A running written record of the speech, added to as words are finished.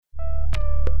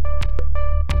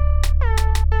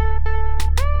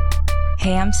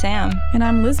Hey, I'm Sam. And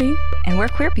I'm Lizzie. And we're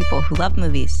queer people who love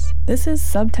movies. This is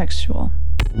Subtextual.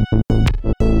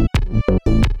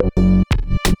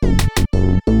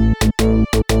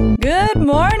 Good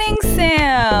morning,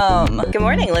 Sam. Good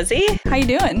morning, Lizzie. How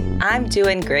you doing? I'm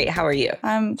doing great. How are you?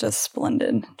 I'm just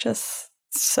splendid. Just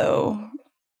so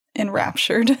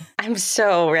enraptured. I'm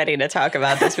so ready to talk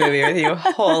about this movie with you.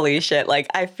 Holy shit. Like,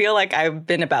 I feel like I've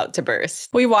been about to burst.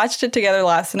 We watched it together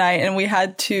last night and we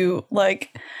had to,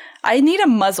 I need a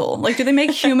muzzle. Do they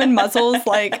make human muzzles?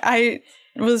 I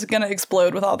was going to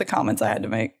explode with all the comments I had to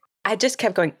make. I just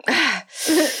kept going,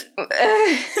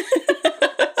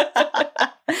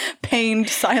 pained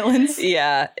silence.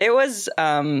 Yeah, it was,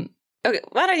 okay,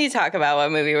 why don't you talk about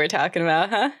what movie we're talking about,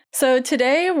 huh? So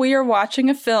today we are watching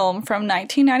a film from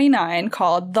 1999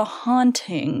 called The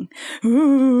Haunting.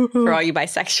 Ooh. For all you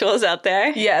bisexuals out there.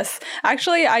 Yes.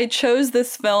 Actually, I chose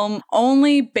this film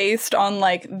only based on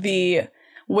the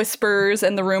whispers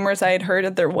and the rumors I had heard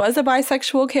that there was a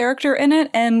bisexual character in it,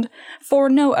 and for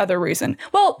no other reason.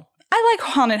 Well, I like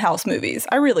haunted house movies.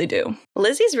 I really do.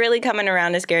 Lizzie's really coming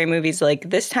around to scary movies.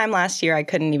 This time last year, I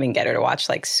couldn't even get her to watch,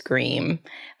 Scream.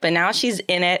 But now she's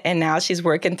in it, and now she's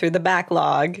working through the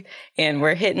backlog, and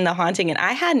we're hitting The Haunting. And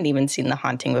I hadn't even seen The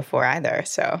Haunting before either,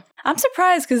 so. I'm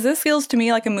surprised, because this feels to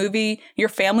me like a movie your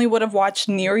family would have watched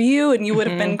near you, and you would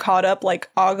have been caught up,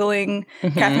 ogling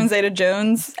Catherine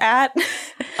Zeta-Jones at.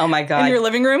 Oh, my God. In your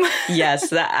living room.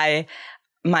 Yes,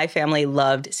 my family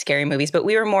loved scary movies, but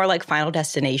we were more like Final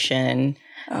Destination.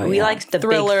 We liked the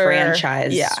thriller, big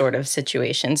franchise sort of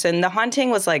situations. And The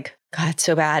Haunting was God,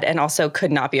 so bad. And also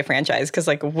could not be a franchise because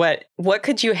what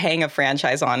could you hang a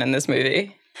franchise on in this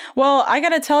movie? Well, I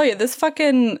gotta tell you, this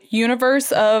fucking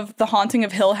universe of The Haunting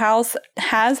of Hill House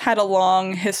has had a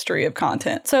long history of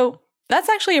content. So that's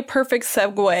actually a perfect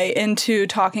segue into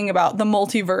talking about the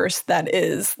multiverse that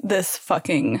is this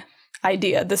fucking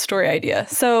idea, this story idea.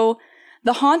 So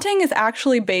The Haunting is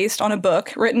actually based on a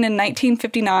book written in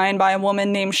 1959 by a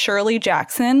woman named Shirley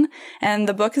Jackson, and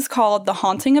the book is called The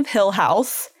Haunting of Hill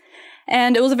House.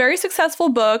 And it was a very successful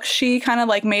book. She kind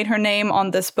of made her name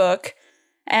on this book.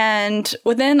 And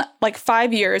within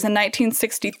 5 years, in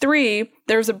 1963,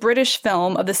 there was a British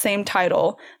film of the same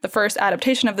title, the first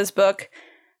adaptation of this book.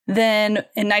 Then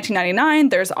in 1999,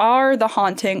 there's The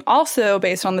Haunting, also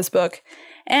based on this book.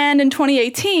 And in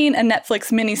 2018, a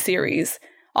Netflix miniseries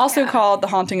also called The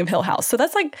Haunting of Hill House. So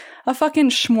that's a fucking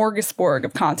smorgasbord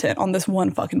of content on this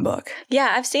one fucking book.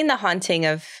 Yeah, I've seen The Haunting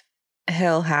of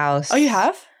Hill House. Oh, you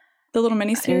have? The little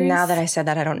miniseries? Now that I said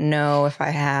that, I don't know if I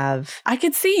have. I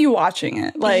could see you watching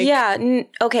it.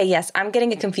 Okay, yes. I'm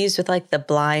getting it confused with the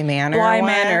Bly Manor Bly one.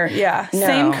 Manor, yeah. No.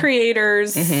 Same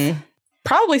creators.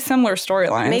 Probably similar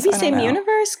storylines. Maybe same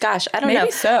universe? Gosh, I don't know.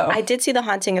 Maybe so. I did see The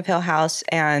Haunting of Hill House,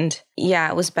 and yeah,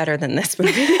 it was better than this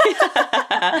movie.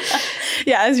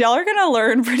 Yeah, as y'all are going to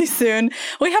learn pretty soon,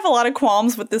 we have a lot of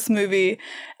qualms with this movie.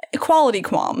 Quality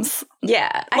qualms.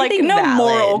 Yeah, I think no valid.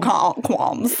 moral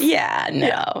qualms. Yeah,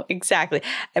 no, exactly.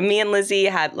 And me and Lizzie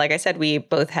had, like I said, we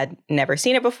both had never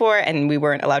seen it before, and we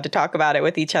weren't allowed to talk about it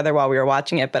with each other while we were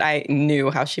watching it, but I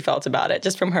knew how she felt about it,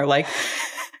 just from her,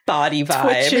 body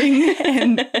vibe. Twitching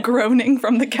and groaning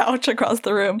from the couch across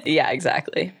the room. Yeah,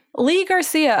 exactly. Lee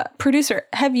Garcia, producer,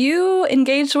 have you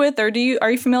engaged with or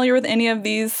are you familiar with any of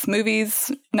these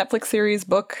movies, Netflix series,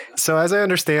 book? So as I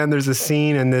understand, there's a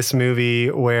scene in this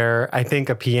movie where I think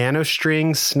a piano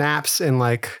string snaps and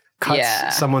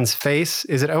cuts someone's face.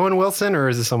 Is it Owen Wilson or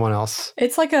is it someone else?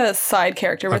 It's a side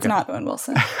character, but it's not Owen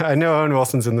Wilson. I know Owen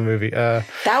Wilson's in the movie.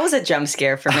 That was a jump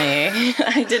scare for me.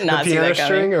 I did not see that coming. The piano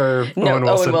string or no, Owen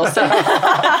Wilson? Owen Wilson.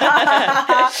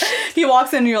 He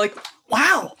walks in and you're like,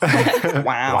 wow.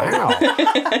 Wow.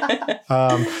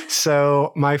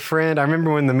 So my friend, I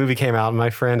remember when the movie came out, my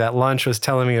friend at lunch was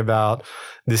telling me about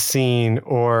the scene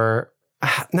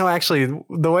no, actually,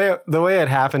 the way it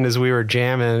happened is we were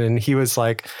jamming and he was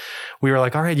we were all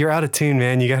right, you're out of tune,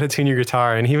 man. You got to tune your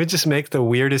guitar. And he would just make the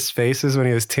weirdest faces when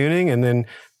he was tuning. And then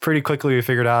pretty quickly we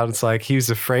figured out it's he was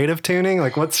afraid of tuning.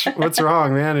 What's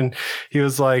wrong, man? And he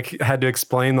was had to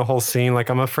explain the whole scene.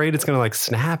 I'm afraid it's going to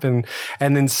snap. And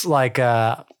then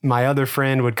my other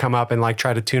friend would come up and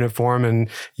try to tune it for him. And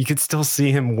you could still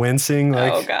see him wincing,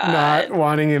 not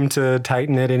wanting him to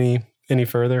tighten it any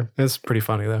further. It's pretty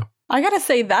funny though. I gotta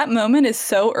say, that moment is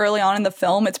so early on in the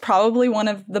film. It's probably one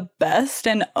of the best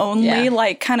and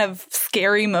only kind of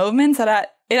scary moments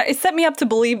that it set me up to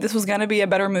believe this was going to be a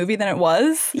better movie than it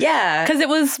was. Yeah. Because it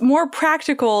was more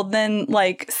practical than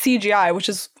CGI, which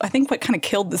is, I think, what kind of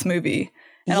killed this movie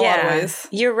in a lot of ways.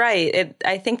 You're right.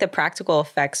 I think the practical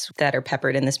effects that are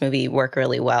peppered in this movie work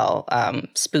really well,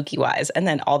 spooky wise. And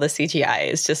then all the CGI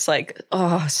is just like,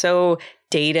 so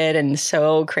dated and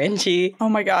so cringy. Oh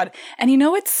my God. And you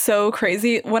know, it's so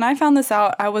crazy. When I found this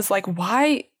out, I was like,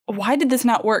 why did this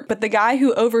not work? But the guy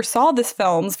who oversaw this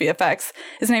film's VFX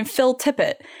is named Phil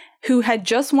Tippett, who had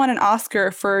just won an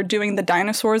Oscar for doing the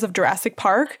dinosaurs of Jurassic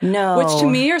Park. No. Which to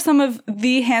me are some of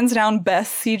the hands down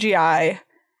best CGI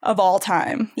of all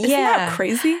time. Isn't that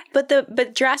crazy?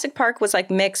 But Jurassic Park was like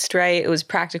mixed, right? It was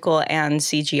practical and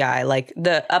CGI. Like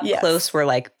the up close were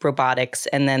like robotics,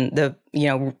 and then the,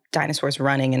 dinosaurs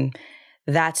running, and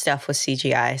that stuff was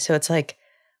CGI. So it's like,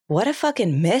 what a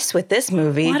fucking miss with this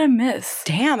movie. What a miss.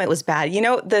 Damn, it was bad.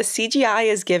 The CGI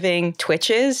is giving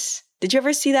twitches. Did you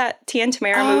ever see that Tia and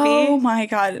Tamara movie? Oh my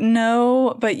God,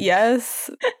 no, but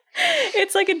yes.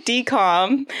 It's like a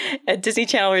DCOM, a Disney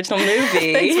Channel original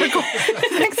movie.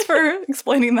 Thanks for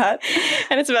explaining that.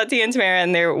 And it's about Tia and Tamara,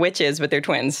 and they're witches, but they're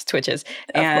twins, twitches.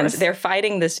 And they're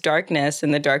fighting this darkness,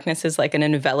 and the darkness is like an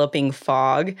enveloping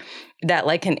fog that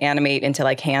like can animate into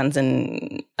like hands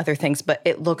and other things, but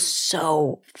it looks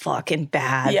so fucking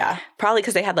bad. Yeah. Probably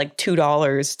because they had like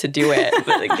 $2 to do it.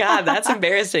 But like, God, that's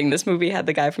embarrassing. This movie had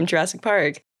the guy from Jurassic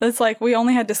Park. It's like we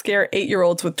only had to scare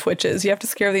 8-year-olds with twitches. You have to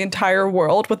scare the entire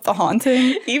world with The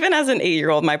Haunting. Even as an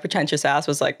 8-year-old, my pretentious ass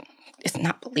was like, it's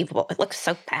not believable. It looks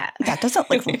so bad. That doesn't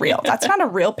look real. That's not a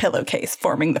real pillowcase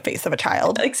forming the face of a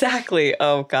child. Exactly.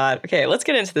 Oh, God. Okay, let's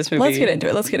get into this movie. Let's get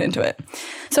into it.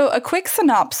 So a quick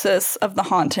synopsis of The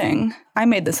Haunting. I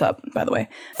made this up, by the way.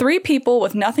 3 people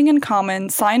with nothing in common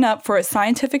sign up for a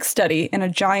scientific study in a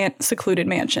giant, secluded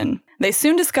mansion. They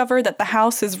soon discover that the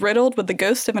house is riddled with the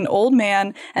ghost of an old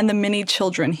man and the many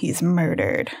children he's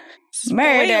murdered.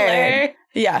 Spoiler.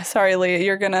 Yeah, sorry, Leah.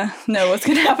 You're going to know what's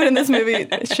going to happen in this movie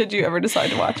should you ever decide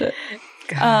to watch it.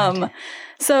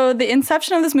 So the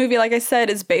inception of this movie, like I said,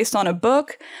 is based on a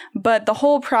book, but the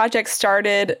whole project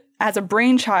started as a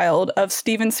brainchild of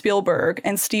Steven Spielberg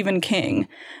and Stephen King.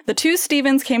 The two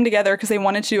Stevens came together because they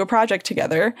wanted to do a project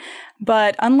together,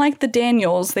 but unlike the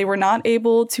Daniels, they were not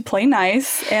able to play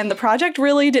nice, and the project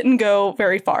really didn't go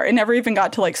very far. It never even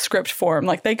got to like script form.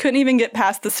 Like they couldn't even get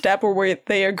past the step where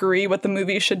they agree what the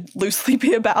movie should loosely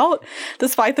be about,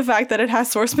 despite the fact that it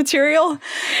has source material.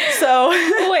 So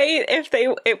wait, if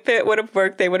it would have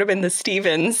worked, they would have been the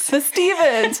Stevens. The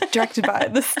Stevens, directed by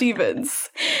the Stevens.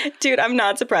 Dude, I'm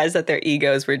not surprised that their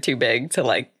egos were too big to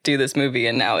like do this movie,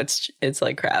 and now it's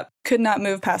like crap. Could not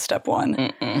move past step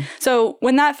 1. So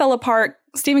when that fell apart,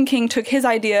 Stephen King took his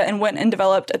idea and went and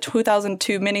developed a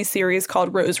 2002 miniseries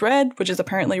called Rose Red, which is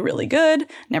apparently really good.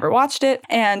 Never watched it.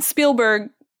 And Spielberg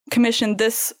commissioned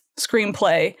this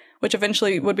screenplay, which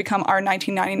eventually would become our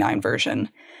 1999 version.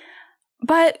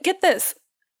 But get this.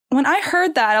 When I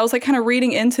heard that, I was like kind of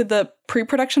reading into the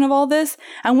pre-production of all this.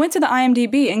 I went to the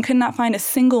IMDb and could not find a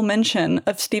single mention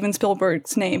of Steven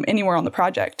Spielberg's name anywhere on the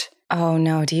project. Oh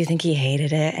no, do you think he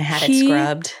hated it and had it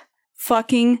scrubbed?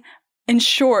 Fucking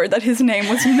ensured that his name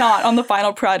was not on the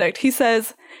final product. He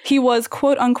says he was,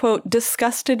 quote unquote,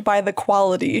 disgusted by the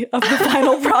quality of the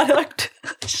final product.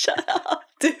 Shut up,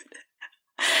 dude.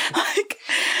 Like,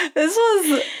 this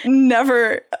was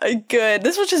never good.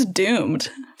 This was just doomed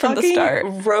from the start.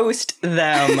 Roast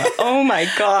them. Oh my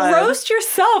God. Roast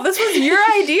yourself. This was your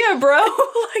idea, bro.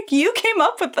 Like, you came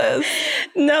up with this.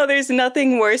 No, there's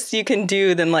nothing worse you can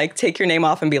do than like take your name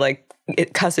off and be like,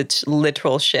 because it's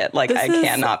literal shit. Like, I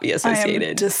cannot be associated. I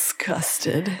am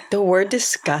disgusted. The word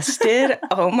disgusted?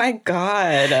 Oh my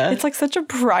God. It's like such a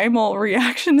primal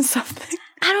reaction to something.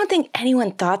 I don't think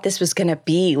anyone thought this was going to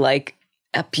be like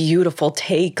a beautiful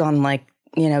take on like,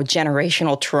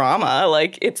 generational trauma.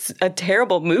 Like, it's a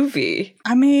terrible movie.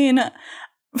 I mean,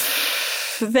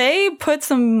 they put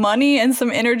some money and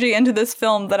some energy into this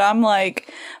film that I'm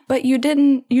like, but you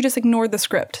just ignored the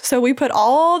script. So we put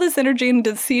all this energy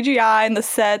into the CGI and the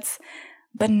sets,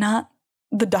 but not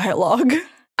the dialogue.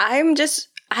 I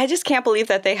just can't believe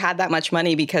that they had that much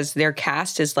money because their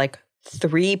cast is like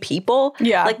 3 people.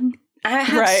 Yeah. Like, I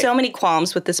have so many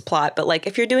qualms with this plot, but like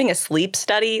if you're doing a sleep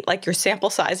study, like your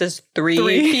sample size is 3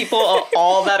 people,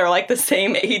 all that are like the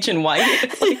same age and white.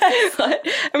 Like, yes.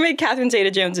 I mean, Catherine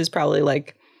Zeta-Jones is probably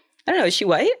like, I don't know, is she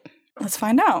white? Let's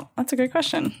find out. That's a good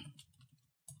question.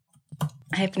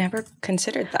 I've never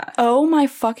considered that. Oh my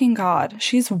fucking God.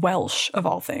 She's Welsh, of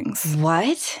all things.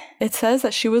 What? It says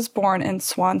that she was born in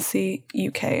Swansea,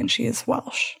 UK, and she is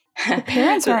Welsh. The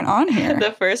parents aren't on here.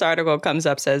 The first article comes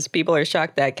up, says, people are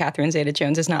shocked that Catherine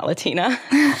Zeta-Jones is not Latina.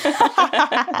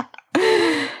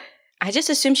 I just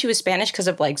assumed she was Spanish because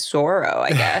of, like, Zorro,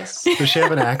 I guess. Does she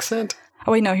have an accent?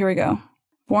 Oh, wait, no, here we go.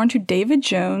 born to David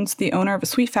Jones, the owner of a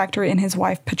sweet factory, and his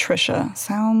wife, Patricia.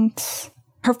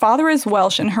 Her father is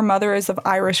Welsh and her mother is of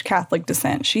Irish Catholic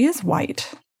descent. She is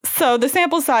white. So the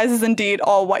sample size is indeed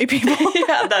all white people.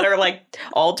 Yeah, that are like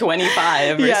all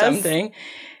 25 or something. All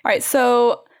right,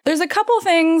 so there's a couple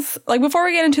things, like before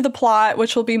we get into the plot,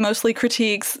 which will be mostly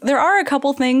critiques, there are a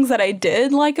couple things that I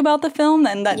did like about the film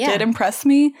and that did impress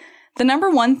me. The number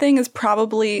one thing is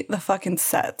probably the fucking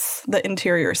sets, the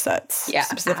interior sets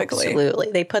specifically.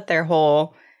 Absolutely. They put their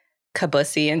whole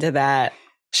caboose into that.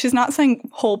 She's not saying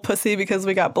whole pussy because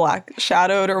we got black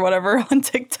shadowed or whatever on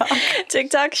TikTok.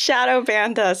 TikTok shadow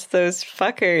banned us, those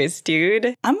fuckers,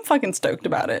 dude. I'm fucking stoked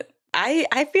about it.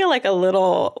 I feel like a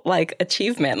little like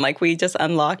achievement, like we just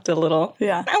unlocked a little.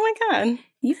 Yeah. Oh my God.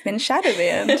 You've been shadow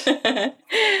banned.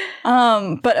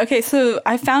 But okay, so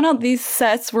I found out these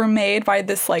sets were made by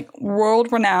this like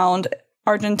world-renowned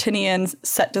Argentinian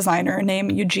set designer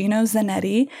named Eugenio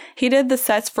Zanetti. He did the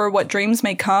sets for What Dreams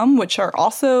May Come, which are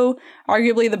also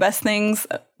arguably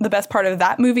the best part of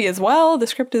that movie as well. The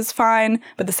script is fine,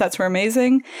 but the sets were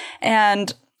amazing.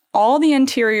 And all the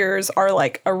interiors are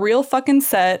like a real fucking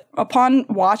set. Upon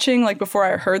watching, like before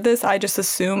I heard this, I just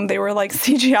assumed they were like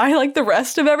CGI like the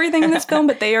rest of everything in this film,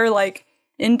 but they are like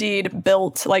indeed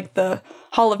built, like the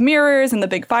Hall of Mirrors and the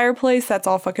big fireplace, that's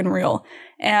all fucking real.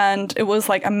 And it was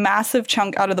like a massive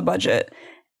chunk out of the budget.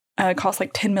 It cost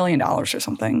like $10 million or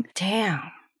something. Damn.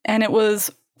 And it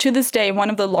was, to this day, one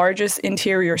of the largest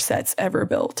interior sets ever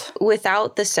built.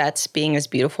 Without the sets being as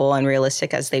beautiful and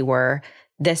realistic as they were,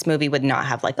 this movie would not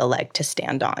have like a leg to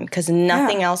stand on because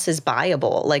nothing else is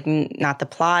buyable. Like not the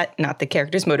plot, not the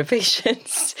characters'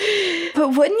 motivations. But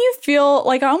wouldn't you feel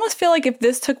like, I almost feel like if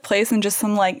this took place in just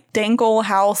some like dank old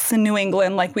house in New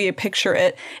England, like we picture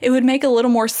it, it would make a little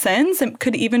more sense. It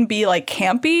could even be like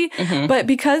campy. Mm-hmm. But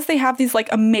because they have these like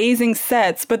amazing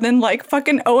sets, but then like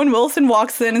fucking Owen Wilson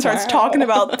walks in and starts talking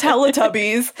about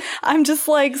Teletubbies, I'm just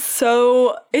like,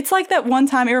 so it's like that one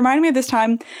time, it reminded me of this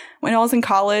time when I was in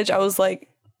college. I was like,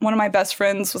 one of my best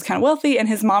friends was kind of wealthy and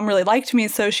his mom really liked me.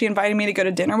 So she invited me to go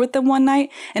to dinner with them one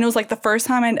night. And it was like the first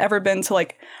time I'd ever been to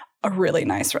like a really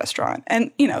nice restaurant.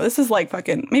 And, you know, this is like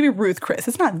fucking maybe Ruth Chris.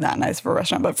 It's not that nice of a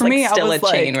restaurant, but for me, I was like... It's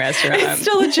still a chain restaurant. It's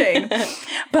still a chain.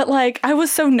 But like, I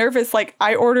was so nervous. Like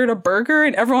I ordered a burger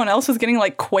and everyone else was getting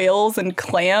like quails and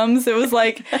clams. It was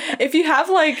like, if you have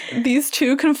like these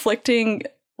two conflicting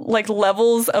like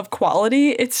levels of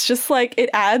quality, it's just like,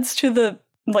 it adds to the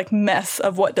like mess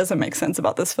of what doesn't make sense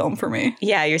about this film for me.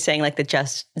 Yeah, you're saying like the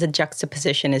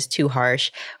juxtaposition is too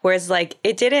harsh. Whereas like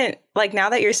it didn't, like now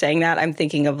that you're saying that, I'm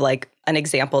thinking of like an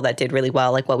example that did really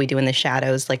well, like What We Do in the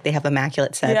Shadows. Like they have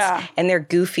immaculate sets and they're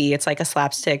goofy. It's like a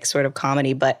slapstick sort of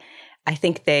comedy, but I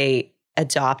think they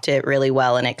adopt it really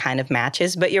well and it kind of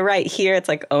matches. But you're right, here it's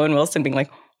like Owen Wilson being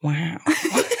like, wow.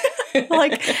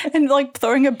 Like, and like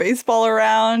throwing a baseball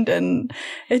around, and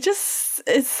it's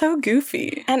so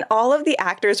goofy. And all of the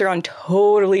actors are on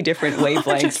totally different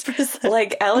wavelengths. 100%.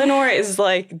 Like Eleanor is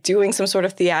like doing some sort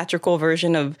of theatrical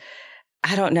version of,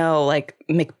 I don't know, like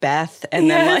Macbeth. And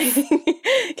then like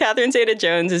Catherine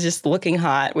Zeta-Jones is just looking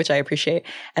hot, which I appreciate.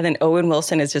 And then Owen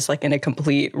Wilson is just like in a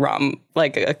complete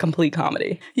like a complete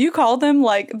comedy. You called them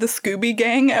like the Scooby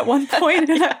Gang at one point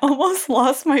and I almost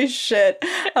lost my shit.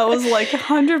 I was like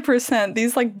 100%.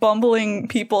 These like bumbling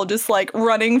people just like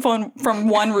running from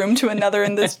one room to another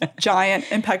in this giant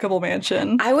impeccable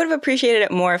mansion. I would have appreciated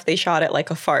it more if they shot it like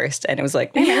a farce and it was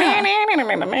like, you're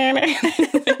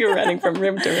running from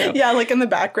room to room. Yeah, like in the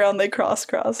background they cross.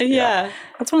 Yeah.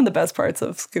 That's one of the best parts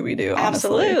of Scooby-Doo, honestly.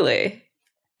 Absolutely.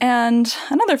 And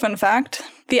another fun fact,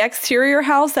 the exterior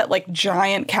house, that like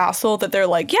giant castle that they're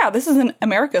like, yeah, this is in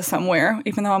America somewhere,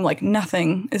 even though I'm like,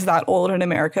 nothing is that old in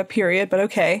America, period, but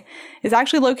okay, is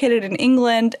actually located in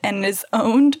England and is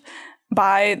owned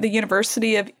by the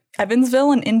University of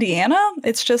Evansville in Indiana.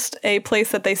 It's just a place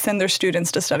that they send their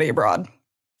students to study abroad.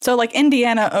 So like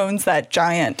Indiana owns that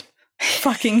giant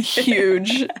fucking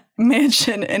huge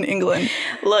mansion in England.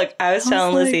 Look, I was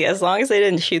telling Lizzie, as long as they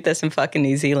didn't shoot this in fucking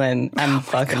New Zealand, I'm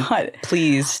fucking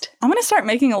pleased. I'm going to start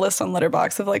making a list on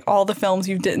Letterboxd of like all the films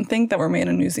you didn't think that were made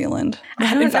in New Zealand.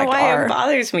 I don't know why it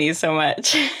bothers me so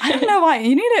much. I don't know why.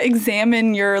 You need to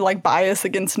examine your like bias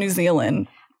against New Zealand.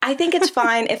 I think it's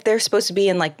fine if they're supposed to be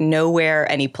in like nowhere,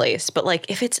 any place. But like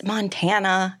if it's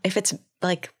Montana, if it's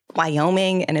like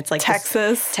Wyoming and it's like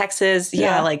Texas,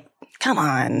 yeah, like come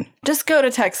on. Just go to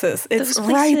Texas. It's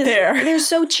right there. They're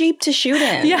so cheap to shoot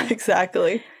in. Yeah,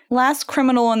 exactly. Last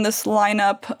criminal in this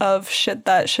lineup of shit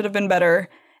that should have been better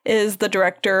is the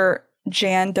director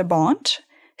Jan de Bont,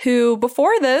 who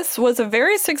before this was a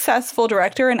very successful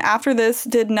director and after this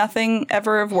did nothing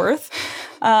ever of worth.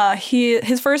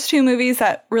 His first two movies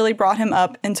that really brought him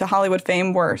up into Hollywood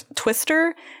fame were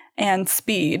Twister and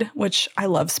Speed, which I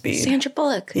love Speed. Sandra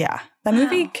Bullock. Yeah, that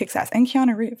movie kicks ass. And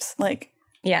Keanu Reeves.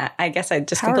 Yeah, I guess I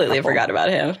just Power completely couple. forgot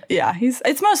about him. Yeah,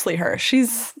 it's mostly her.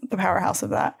 She's the powerhouse of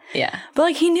that. Yeah.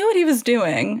 But he knew what he was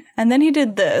doing, and then he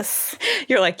did this.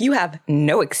 You're like, you have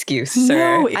no excuse, sir.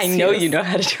 No I know excuse. you know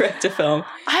how to direct a film.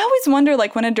 I always wonder,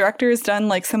 when a director has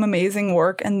done, some amazing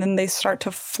work and then they start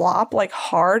to flop,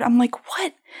 hard, I'm like,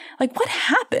 what? What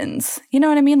happens? You know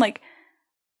what I mean?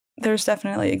 There's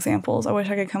definitely examples. I wish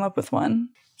I could come up with one.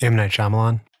 M. Night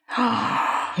Shyamalan.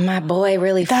 My boy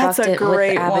really That's fucked a it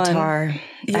great with Avatar. one.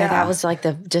 Yeah. That was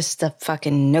the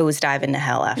fucking nosedive into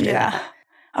hell after that.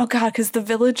 Oh, God, because The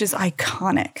Village is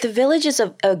iconic. The Village is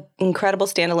a incredible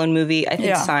standalone movie. I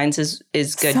think Signs is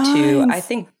good too. Signs. I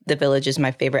think The Village is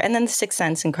my favorite. And then The Sixth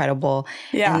Sense, incredible.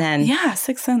 Yeah. And then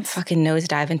Sixth Sense. fucking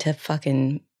nosedive into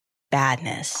fucking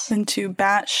badness. Into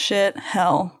batshit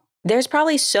hell. There's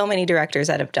probably so many directors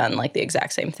that have done the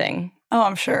exact same thing. Oh,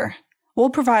 I'm sure. We'll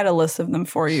provide a list of them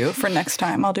for you for next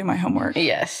time. I'll do my homework.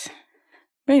 Yes.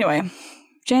 But anyway,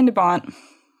 Jane DeBont,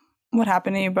 what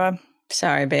happened to you, bub?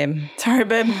 Sorry, babe. Sorry,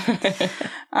 babe.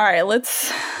 All right,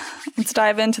 let's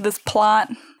dive into this plot.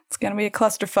 It's going to be a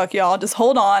clusterfuck, y'all. Just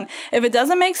hold on. If it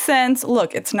doesn't make sense,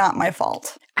 look, it's not my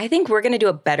fault. I think we're going to do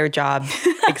a better job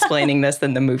explaining this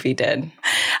than the movie did.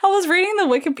 I was reading the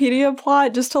Wikipedia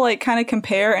plot just to kind of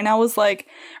compare, and I was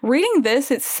reading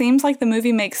this, it seems like the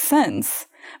movie makes sense.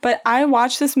 But I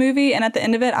watched this movie, and at the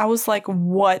end of it, I was like,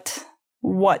 what?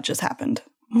 What just happened?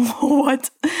 What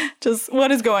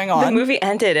is going on? The movie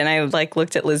ended, and I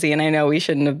looked at Lizzie, and I know we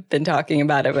shouldn't have been talking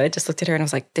about it, but I just looked at her and I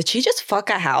was like, did she just fuck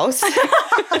a house?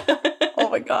 Oh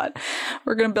my God.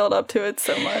 We're going to build up to it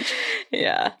so much.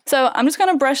 Yeah. So I'm just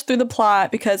going to brush through the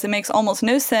plot because it makes almost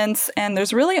no sense, and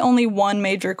there's really only one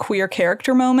major queer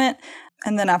character moment.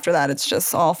 And then after that, it's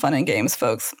just all fun and games,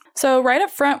 folks. So right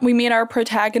up front, we meet our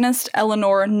protagonist,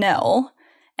 Eleanor Nell,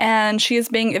 and she is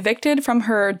being evicted from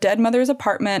her dead mother's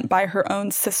apartment by her own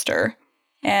sister.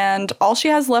 And all she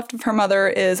has left of her mother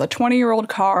is a 20-year-old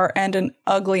car and an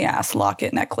ugly-ass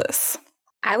locket necklace.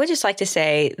 I would just like to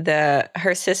say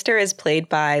her sister is played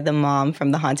by the mom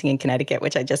from The Haunting in Connecticut,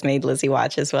 which I just made Lizzie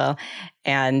watch as well.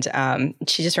 And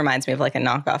she just reminds me of a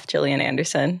knockoff Gillian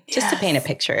Anderson, just to paint a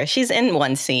picture. She's in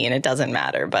one scene. It doesn't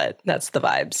matter, but that's the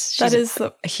vibes. She's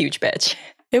a huge bitch.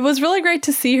 It was really great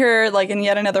to see her in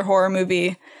yet another horror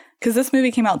movie, because this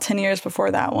movie came out 10 years before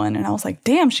that one. And I was like,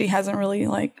 damn, she hasn't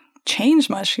really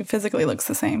changed much. She physically looks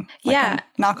the same. Yeah.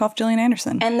 Knockoff Gillian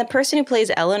Anderson. And the person who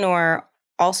plays Eleanor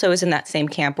also is in that same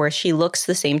camp where she looks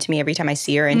the same to me every time I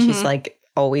see her, and she's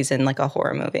always in a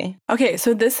horror movie. Okay,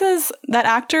 so this is that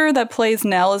actor that plays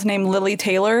Nell is named Lily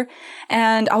Taylor,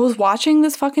 and I was watching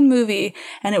this fucking movie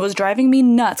and it was driving me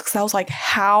nuts because I was like,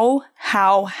 how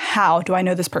do I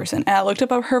know this person? And I looked up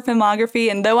her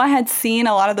filmography, and though I had seen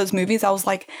a lot of those movies, I was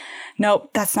like,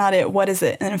 nope, that's not it. What is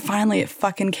it? And then finally it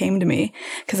fucking came to me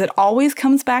because it always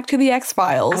comes back to the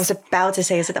X-Files. I was about to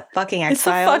say, is it the fucking X-Files? It's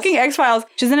the fucking X-Files.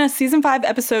 She's in a season 5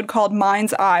 episode called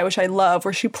Mind's Eye, which I love,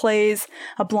 where she plays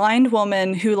a blind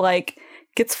woman who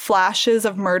gets flashes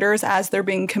of murders as they're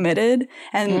being committed,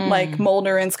 and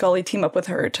Mulder and Scully team up with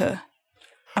her to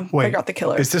figure out the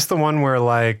killer. Is this the one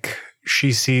where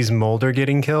she sees Mulder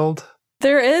getting killed?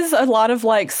 There is a lot of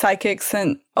psychics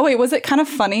and was it kind of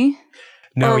funny?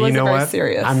 No, you know what?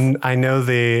 Serious? I know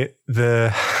the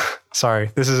sorry,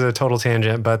 this is a total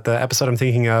tangent, but the episode I'm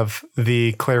thinking of,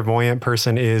 the clairvoyant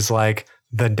person is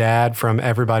the dad from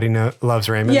Everybody Loves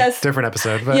Raymond. Yes. Different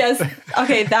episode. But. Yes.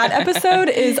 Okay, that episode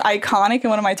is iconic and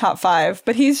one of my top 5,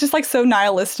 but he's just so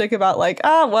nihilistic about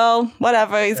well,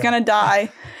 whatever, he's gonna die.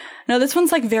 No, this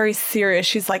one's very serious.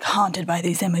 She's haunted by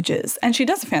these images, and she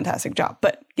does a fantastic job,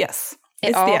 but yes.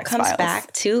 It all comes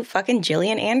back to fucking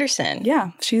Gillian Anderson.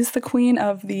 Yeah, she's the queen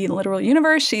of the literal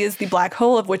universe. She is the black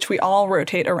hole of which we all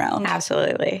rotate around.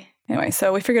 Absolutely. Anyway,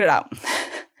 so we figured it out.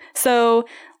 So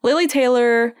Lily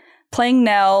Taylor playing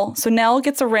Nell. So Nell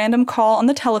gets a random call on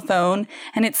the telephone,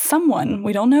 and it's someone,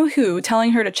 we don't know who,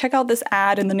 telling her to check out this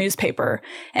ad in the newspaper.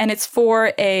 And it's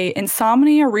for a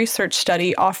insomnia research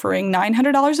study offering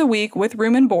 $900 a week with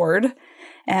room and board.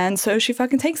 And so she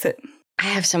fucking takes it. I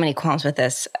have so many qualms with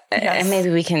this, Yes. and maybe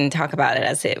we can talk about it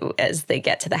as they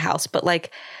get to the house. But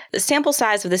the sample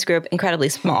size of this group, incredibly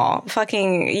small.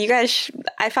 Fucking, you guys,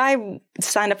 if I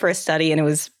signed up for a study and it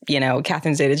was,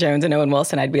 Catherine Zeta-Jones and Owen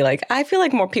Wilson, I'd be like, I feel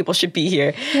like more people should be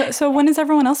here. So when is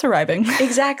everyone else arriving?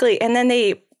 Exactly. And then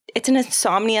it's an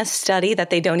insomnia study that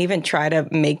they don't even try to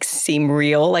make seem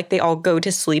real. Like they all go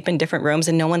to sleep in different rooms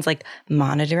and no one's like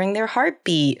monitoring their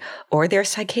heartbeat or their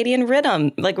circadian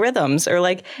rhythms or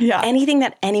like anything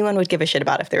that anyone would give a shit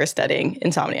about if they were studying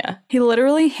insomnia. He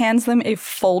literally hands them a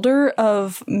folder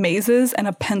of mazes and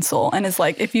a pencil and is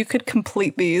like, if you could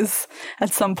complete these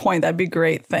at some point, that'd be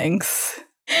great. Thanks.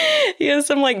 He has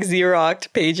some like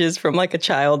Xeroxed pages from like a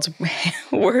child's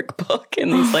workbook.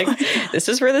 And he's like, this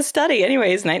is for the study.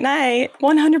 Anyways, night night.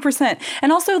 100%.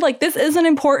 And also like this isn't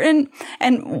important.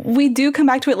 And we do come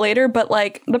back to it later. But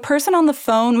like the person on the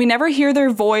phone, we never hear their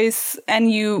voice.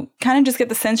 And you kind of just get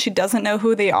the sense she doesn't know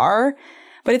who they are.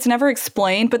 But it's never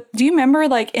explained. But do you remember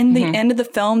like in the end of the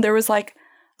film, there was like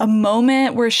a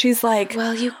moment where she's like,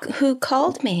 well, who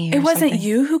called me? It wasn't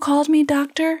you who called me,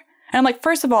 doctor. And I'm like,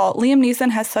 first of all, Liam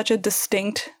Neeson has such a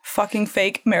distinct fucking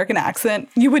fake American accent.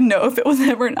 You would know if it was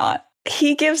him or not.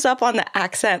 He gives up on the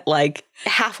accent like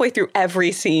halfway through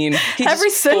every scene. He every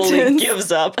just sentence. Fully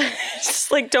gives up. It's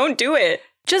just like, don't do it.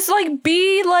 Just like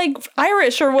be like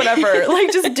Irish or whatever.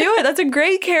 Like just do it. That's a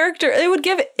great character. It would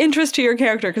give interest to your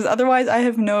character because otherwise I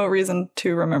have no reason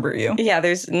to remember you. Yeah,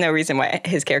 there's no reason why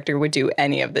his character would do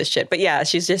any of this shit. But yeah,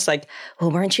 she's just like, well,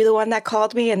 weren't you the one that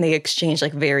called me? And they exchange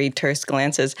like very terse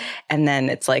glances. And then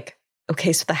it's like,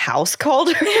 okay, so the house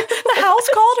called her? The house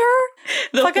called her?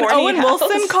 The fucking Owen house.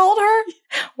 Wilson called her?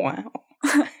 Wow.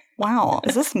 Wow.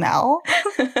 Is this Mel?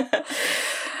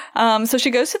 So she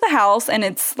goes to the house and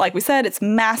it's, like we said, it's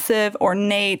massive,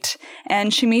 ornate,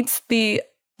 and she meets the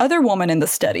other woman in the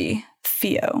study,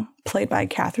 Theo, played by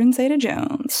Catherine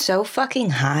Zeta-Jones. So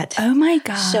fucking hot. Oh my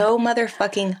God. So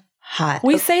motherfucking hot.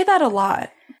 We say that a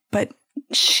lot, but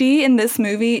she in this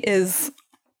movie is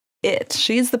it.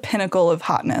 She's the pinnacle of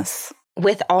hotness.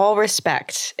 With all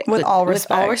respect. With all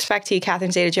respect to you,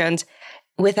 Catherine Zeta-Jones.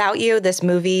 Without you, this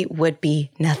movie would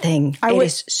be nothing.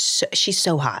 She's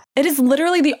so hot. It is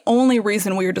literally the only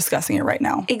reason we are discussing it right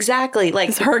now. Exactly. Like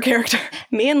it's her character.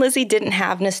 Me and Lizzie didn't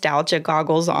have nostalgia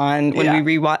goggles on when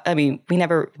we rewatched. I mean, we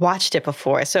never watched it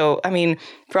before. So, I mean,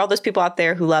 for all those people out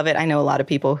there who love it, I know a lot of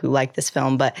people who like this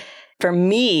film. But for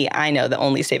me, I know the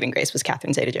only saving grace was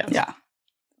Catherine Zeta-Jones. Yeah.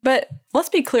 But let's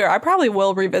be clear. I probably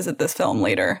will revisit this film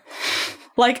later.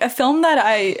 Like, a film that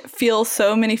I feel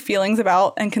so many feelings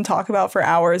about and can talk about for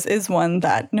hours is one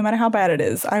that, no matter how bad it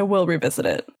is, I will revisit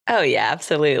it. Oh, yeah,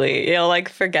 absolutely. You'll, like,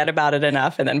 forget about it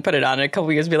enough and then put it on in a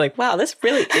couple years and be like, wow, this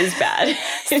really is bad.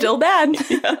 Still bad.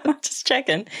 Yeah, just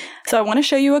checking. So I want to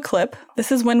show you a clip.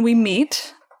 This is when we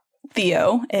meet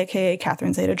Theo, a.k.a.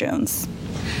 Catherine Zeta-Jones.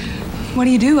 What do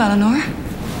you do, Eleanor?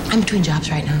 I'm between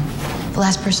jobs right now. The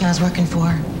last person I was working for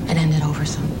had ended over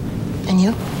some. And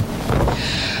you?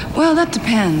 Well, that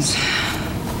depends.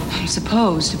 I'm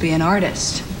supposed to be an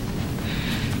artist.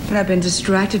 But I've been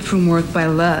distracted from work by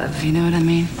love, you know what I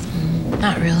mean?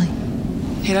 Not really.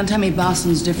 Hey, don't tell me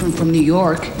Boston's different from New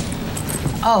York.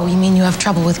 Oh, you mean you have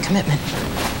trouble with commitment?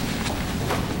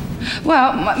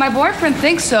 Well, my boyfriend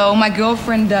thinks so, my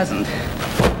girlfriend doesn't.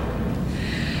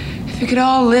 If we could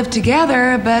all live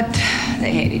together, but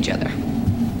they hate each other.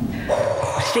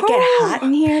 Did it get hot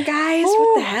in here, guys?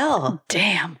 What the hell?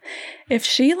 Damn. If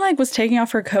she like was taking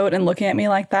off her coat and looking at me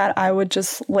like that, I would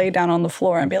just lay down on the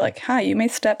floor and be like, hi, you may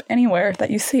step anywhere that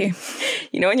you see.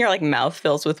 You know when your like mouth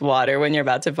fills with water when you're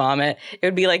about to vomit? It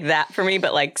would be like that for me,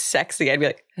 but like sexy. I'd be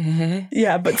like,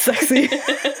 Yeah, but sexy.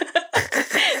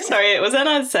 Sorry, was that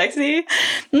not sexy?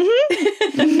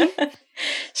 Mm-hmm.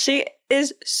 She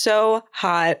is so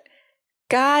hot.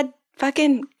 God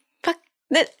fucking fuck.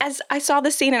 As I saw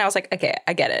the scene and I was like, okay,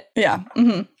 I get it. Yeah.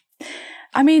 Mm-hmm.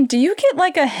 I mean, do you get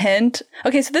like a hint?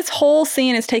 Okay, so this whole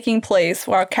scene is taking place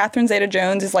while Catherine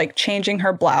Zeta-Jones is like changing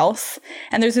her blouse.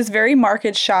 And there's this very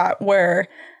marked shot where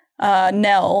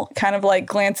Nell kind of like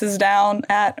glances down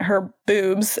at her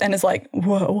boobs and is like,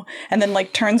 whoa. And then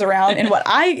like turns around in what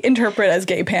I interpret as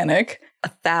gay panic.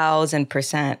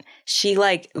 1,000%. She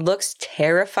like looks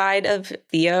terrified of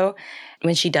Theo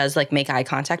when she does like make eye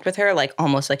contact with her, like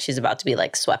almost like she's about to be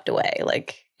like swept away.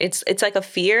 Like it's like a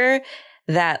fear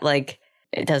that like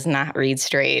it does not read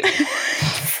straight.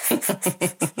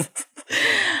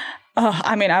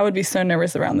 I mean, I would be so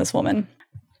nervous around this woman.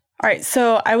 All right,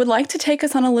 so I would like to take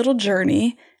us on a little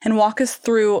journey and walk us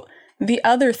through the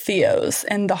other Theos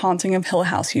in the Haunting of Hill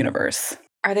House universe.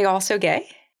 Are they also gay?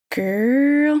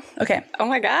 Girl. Okay. Oh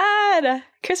my God.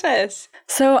 Christmas.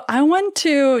 So I want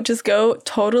to just go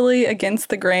totally against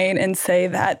the grain and say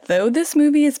that though this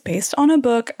movie is based on a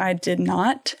book, I did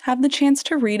not have the chance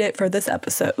to read it for this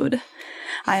episode.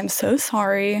 I am so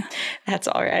sorry. That's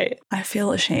all right. I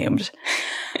feel ashamed.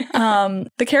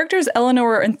 The characters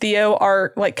Eleanor and Theo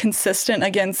are like consistent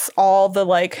against all the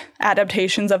like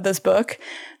adaptations of this book.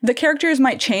 The characters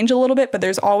might change a little bit, but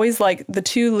there's always like the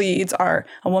two leads are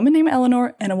a woman named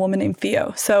Eleanor and a woman named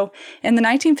Theo. So in the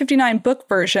 1959 book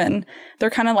version,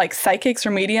 they're kind of like psychics or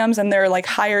mediums, and they're like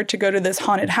hired to go to this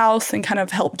haunted house and kind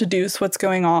of help deduce what's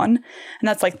going on. And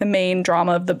that's like the main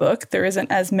drama of the book. There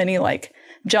isn't as many like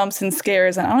jumps and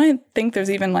scares, and I don't think there's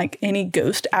even like any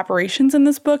ghost apparitions in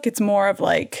this book. It's more of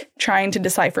like trying to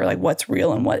decipher like what's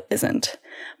real and what isn't.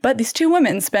 But these two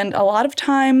women spend a lot of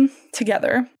time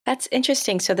together. That's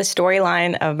interesting. So the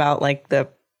storyline about like the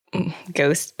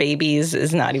ghost babies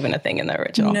is not even a thing in the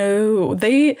original. No,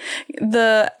 the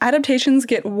adaptations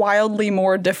get wildly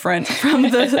more different from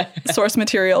the source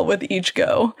material with each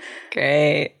go.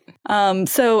 Great.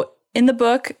 So in the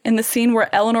book, in the scene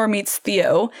where Eleanor meets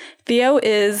Theo, Theo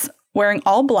is wearing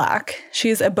all black.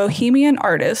 She's a bohemian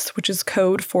artist, which is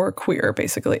code for queer,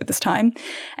 basically, at this time.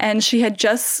 And she had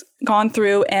just gone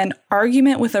through an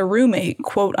argument with a roommate,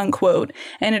 quote unquote,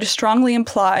 and it is strongly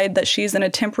implied that she's in a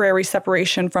temporary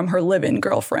separation from her live-in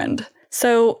girlfriend.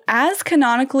 So as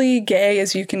canonically gay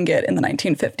as you can get in the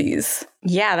 1950s.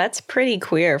 Yeah, that's pretty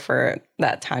queer for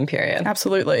that time period.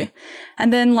 Absolutely.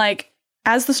 And then, like,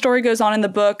 as the story goes on in the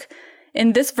book,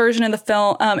 in this version of the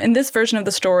film, in this version of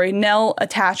the story, Nell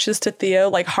attaches to Theo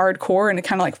like hardcore, and it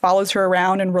kind of like follows her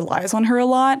around and relies on her a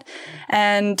lot.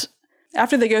 And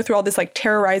after they go through all this like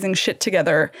terrorizing shit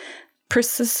together,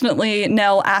 persistently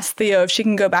Nell asks Theo if she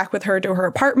can go back with her to her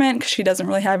apartment because she doesn't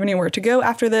really have anywhere to go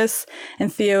after this.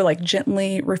 And Theo like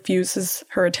gently refuses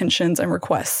her attentions and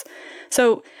requests.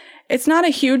 So it's not a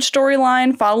huge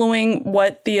storyline following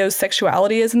what Theo's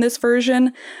sexuality is in this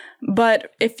version.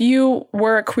 But if you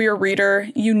were a queer reader,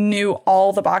 you knew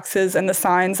all the boxes and the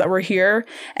signs that were here.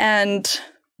 And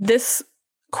this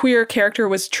queer character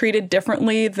was treated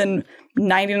differently than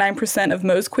 99% of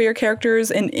most queer characters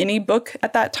in any book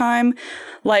at that time.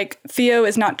 Like, Theo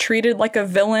is not treated like a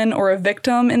villain or a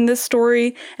victim in this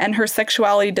story, and her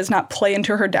sexuality does not play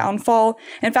into her downfall.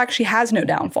 In fact, she has no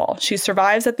downfall. She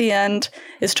survives at the end,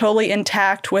 is totally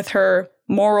intact with her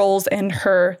morals and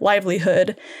her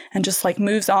livelihood, and just like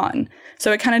moves on.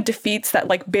 So it kind of defeats that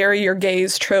like bury your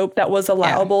gays trope that was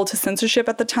allowable to censorship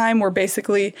at the time, where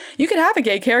basically you could have a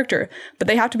gay character, but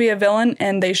they have to be a villain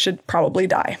and they should probably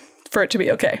die for it to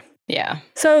be okay. Yeah.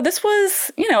 So this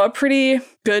was, you know, a pretty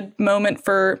good moment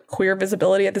for queer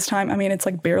visibility at this time. I mean, it's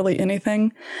like barely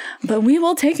anything, but we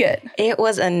will take it. It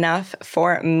was enough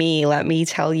for me, let me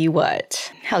tell you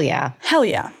what. Hell yeah. Hell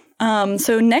yeah.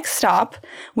 So next stop,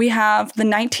 we have the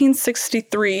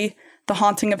 1963 The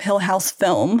Haunting of Hill House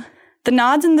film. The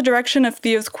nods in the direction of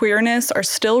Theo's queerness are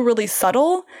still really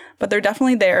subtle, but they're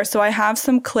definitely there. So I have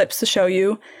some clips to show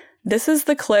you. This is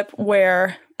the clip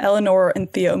where Eleanor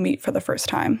and Theo meet for the first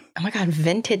time. Oh my God,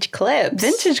 vintage clips.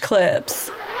 Vintage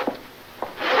clips.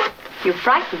 You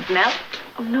frightened, Nell?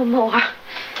 Oh, no more.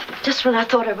 Just when I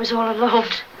thought I was all alone.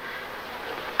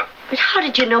 But how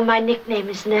did you know my nickname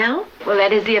is Nell? Well,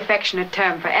 that is the affectionate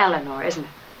term for Eleanor, isn't it?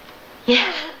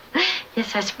 Yes.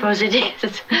 Yes, I suppose it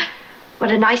is.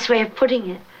 What a nice way of putting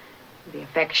it. The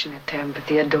affectionate term for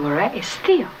Theodora is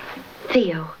Theo.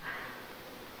 Theo.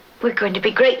 We're going to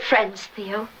be great friends,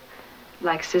 Theo.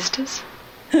 Like sisters?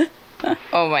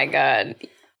 Oh my God.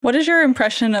 What is your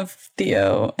impression of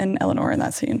Theo and Eleanor in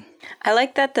that scene? I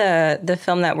like that the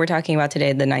film that we're talking about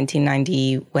today, the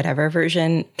 1990 whatever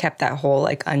version, kept that whole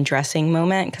like undressing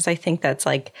moment, because I think that's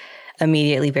like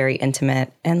immediately very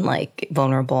intimate and like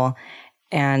vulnerable.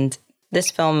 And this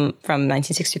film from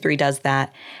 1963 does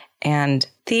that. And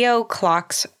Theo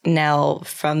clocks Nell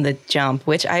from the jump,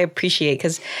 which I appreciate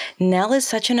because Nell is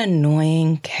such an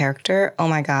annoying character. Oh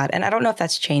my God. And I don't know if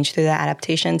that's changed through the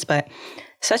adaptations, but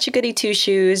such a goody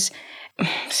two-shoes,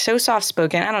 so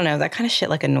soft-spoken. I don't know. That kind of shit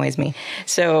like annoys me.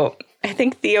 So I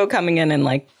think Theo coming in and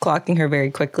like clocking her very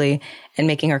quickly and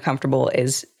making her comfortable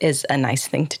is a nice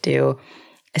thing to do,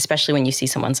 especially when you see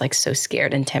someone's like so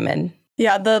scared and timid.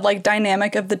 Yeah, the like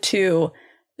dynamic of the two,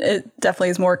 it definitely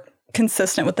is more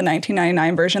consistent with the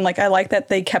 1999 version. Like, I like that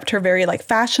they kept her very like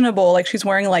fashionable. Like, she's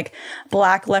wearing like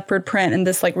black leopard print and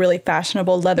this like really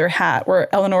fashionable leather hat,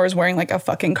 where Eleanor is wearing like a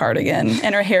fucking cardigan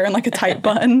and her hair in like a tight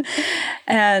bun.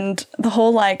 And the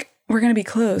whole like, we're gonna be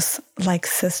close, like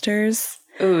sisters.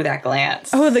 Ooh, that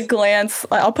glance. Oh, the glance.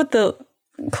 I'll put the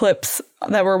clips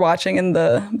that we're watching in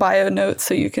the bio notes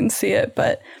so you can see it,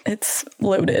 but it's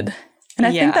loaded. And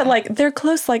I think that, like, they're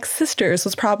close like sisters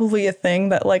was probably a thing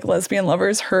that, like, lesbian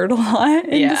lovers heard a lot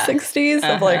in the 60s.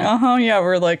 Of like, yeah,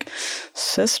 we're, like,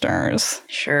 sisters.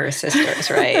 Sure, sisters,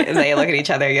 right? They look at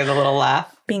each other, give a little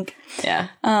laugh. Bink. Yeah.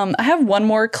 I have one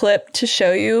more clip to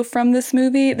show you from this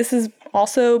movie. This is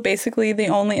also basically the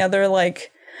only other,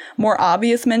 like, more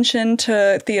obvious mention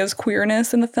to Theo's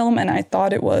queerness in the film, and I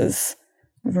thought it was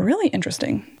really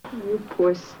interesting. You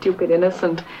poor, stupid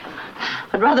innocent.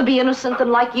 I'd rather be innocent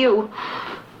than like you.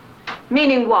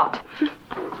 Meaning what?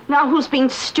 Now who's being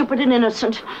stupid and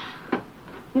innocent?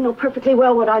 You know perfectly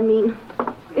well what I mean.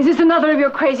 Is this another of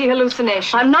your crazy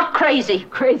hallucinations? I'm not crazy.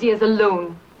 Crazy as a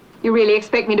loon. You really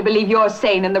expect me to believe you're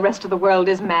sane and the rest of the world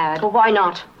is mad? Well, why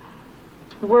not?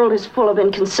 The world is full of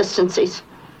inconsistencies.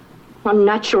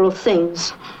 Unnatural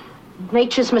things.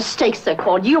 Nature's mistakes, they're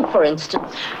called. You, for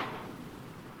instance.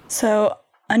 So,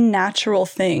 unnatural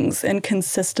things,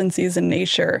 inconsistencies in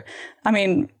nature. I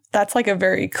mean, that's like a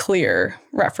very clear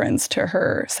reference to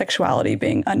her sexuality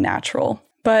being unnatural.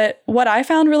 But what I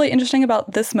found really interesting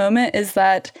about this moment is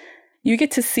that you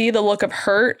get to see the look of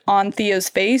hurt on Theo's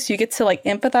face. You get to, like,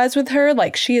 empathize with her.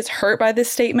 Like, she is hurt by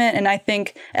this statement. And I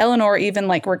think Eleanor even,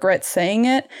 like, regrets saying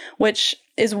it, which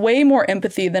is way more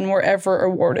empathy than we're ever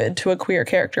awarded to a queer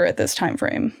character at this time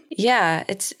frame. Yeah.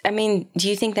 Do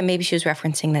you think that maybe she was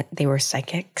referencing that they were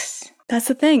psychics? That's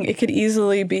the thing. It could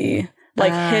easily be,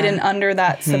 like, hidden under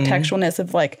that subtextualness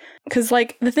of, like, because,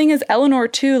 like, the thing is, Eleanor,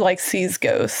 too, like, sees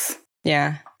ghosts.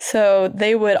 Yeah. So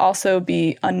they would also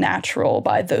be unnatural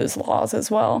by those laws as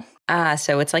well.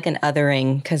 So it's like an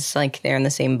othering because, like, they're in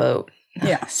the same boat.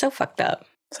 Yeah. So fucked up.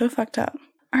 So fucked up.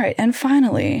 All right. And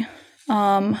finally,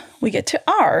 we get to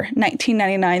our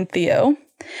 1999 Theo,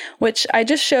 which I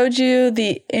just showed you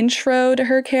the intro to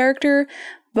her character,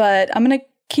 but I'm going to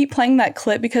keep playing that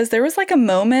clip because there was, like, a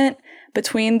moment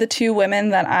between the two women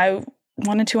that I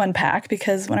wanted to unpack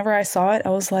because whenever I saw it, I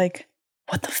was like,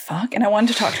 what the fuck? And I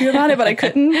wanted to talk to you about it, but I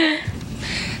couldn't.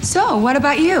 So, what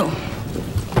about you?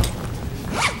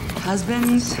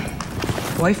 Husbands?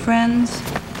 Boyfriends?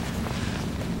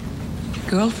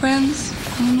 Girlfriends?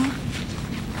 Eleanor?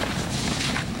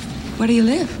 Where do you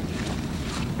live?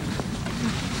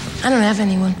 I don't have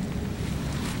anyone.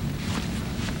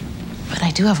 But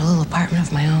I do have a little apartment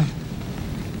of my own.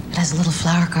 It has a little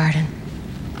flower garden.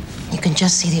 You can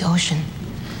just see the ocean.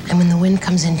 And when the wind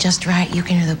comes in just right, you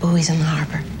can hear the buoys in the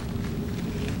harbor.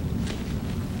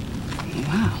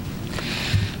 Wow.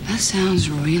 That sounds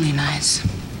really nice.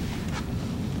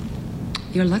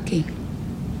 You're lucky.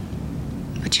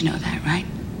 But you know that, right?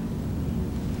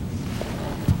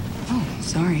 Oh,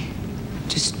 sorry.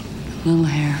 Just a little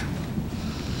hair.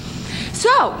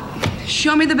 So,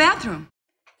 show me the bathroom.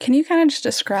 Can you kind of just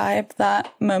describe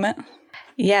that moment?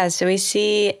 Yeah, so we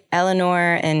see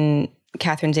Eleanor and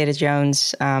Catherine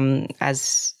Zeta-Jones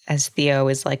as Theo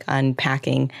is, like,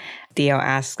 unpacking. Theo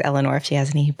asks Eleanor if she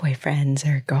has any boyfriends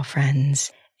or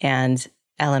girlfriends. And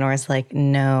Eleanor's like,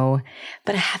 no,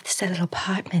 but I have this little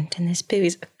apartment and this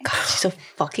baby's... God, she's so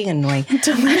fucking annoying.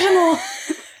 Delusional.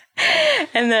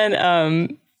 And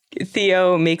then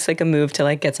Theo makes, like, a move to,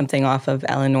 like, get something off of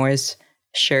Eleanor's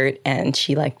shirt, and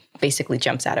she, like, basically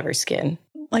jumps out of her skin.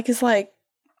 Like, is, like,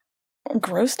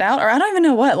 grossed out, or I don't even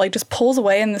know what, like, just pulls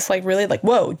away in this, like, really, like,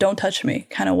 whoa, don't touch me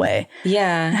kind of way.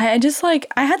 Yeah. And I just, like,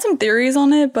 I had some theories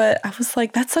on it, but I was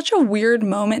like, that's such a weird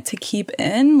moment to keep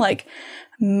in. Like,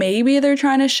 maybe they're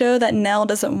trying to show that Nell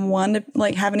doesn't want to,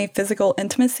 like, have any physical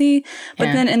intimacy.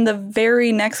 But then in the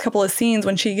very next couple of scenes,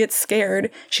 when she gets scared,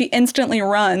 she instantly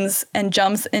runs and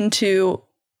jumps into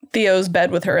Theo's bed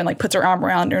with her and, like, puts her arm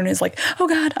around her and is like, oh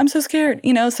God, I'm so scared.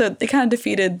 You know, so it kind of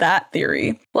defeated that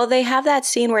theory. Well, they have that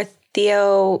scene where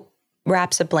Theo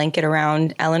wraps a blanket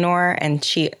around Eleanor, and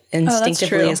she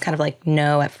instinctively is kind of like,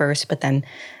 no, at first, but then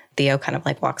Theo kind of,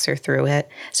 like, walks her through it.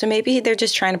 So maybe they're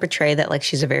just trying to portray that, like,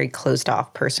 she's a very closed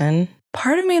off person.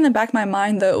 Part of me in the back of my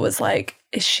mind, though, was like,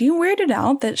 is she weirded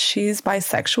out that she's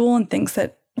bisexual and thinks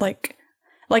that, like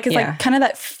it's like kind of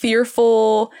that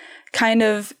fearful kind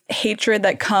of hatred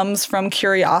that comes from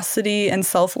curiosity and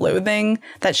self-loathing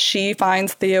that she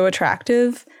finds Theo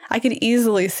attractive? I could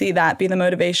easily see that be the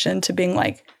motivation to being,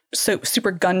 like, so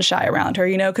super gun shy around her,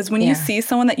 you know? Because when you see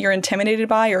someone that you're intimidated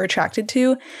by or attracted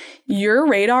to, your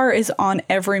radar is on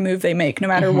every move they make, no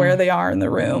matter where they are in the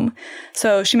room.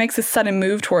 So she makes this sudden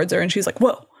move towards her and she's like,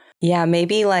 whoa. Yeah,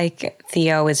 maybe, like,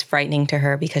 Theo is frightening to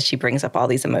her because she brings up all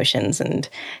these emotions. And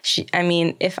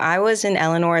if I was in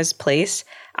Eleanor's place,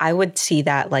 I would see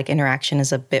that, like, interaction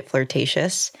as a bit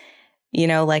flirtatious. You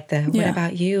know, like what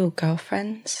about you,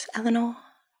 girlfriends, Eleanor?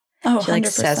 Oh, she, like, 100%.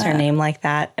 says her name like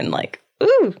that and, like,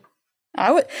 ooh.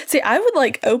 I would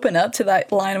like open up to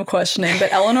that line of questioning,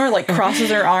 but Eleanor, like, crosses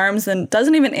her arms and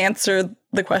doesn't even answer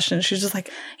the question. She's just like,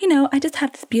 you know, I just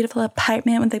have this beautiful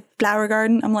apartment with a flower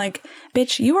garden. I'm like,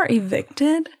 bitch, you are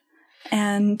evicted.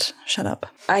 and shut up.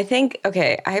 I think,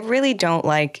 okay, I really don't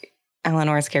like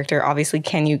Eleanor's character. Obviously,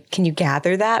 can you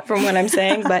gather that from what I'm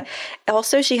saying? But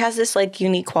also she has this like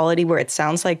unique quality where it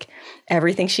sounds like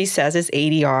everything she says is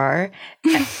ADR.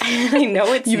 And I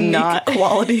know it's unique not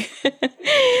quality.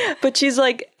 but she's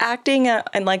like acting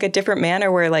in like a different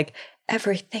manner where like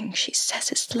everything she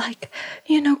says is like,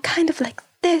 kind of like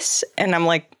this. And I'm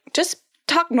like, just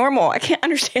talk normal. I can't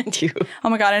understand you. Oh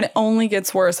my God. And it only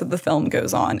gets worse as the film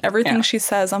goes on. Everything she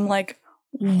says, I'm like,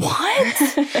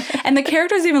 what? And the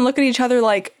characters even look at each other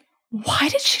like, why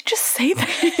did she just say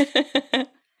that? All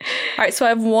right, so I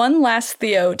have one last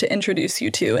Theo to introduce you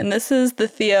to, and this is the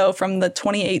Theo from the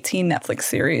 2018 Netflix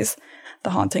series,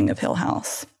 The Haunting of Hill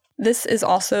House. This is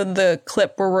also the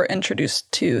clip where we're introduced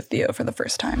to Theo for the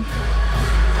first time.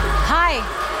 Hi.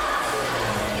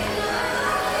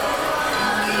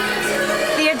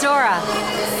 Theodora.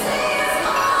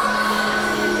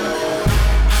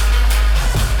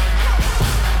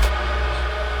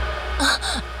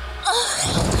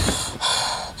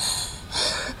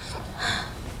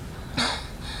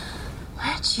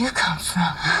 Where'd you come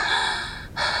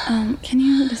from? Can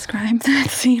you describe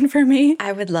that scene for me?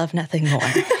 I would love nothing more.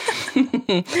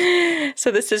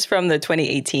 So this is from the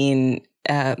 2018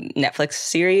 Netflix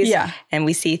series. Yeah. And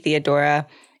we see Theodora,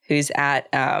 who's at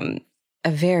a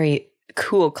very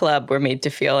cool club we're made to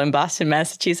feel in Boston,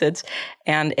 Massachusetts.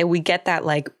 And we get that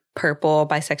like purple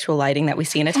bisexual lighting that we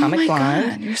see in Atomic Blonde.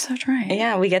 God, you're so right.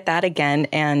 Yeah, we get that again.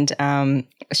 And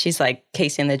she's like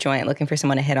casing the joint, looking for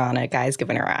someone to hit on. A guy's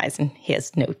giving her eyes, and he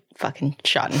has no fucking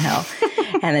shot in hell.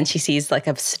 And then she sees like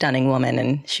a stunning woman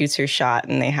and shoots her shot,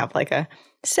 and they have like a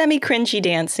semi-cringy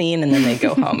dance scene, and then they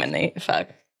go home and they fuck.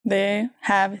 They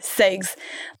have sex.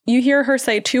 You hear her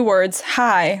say two words,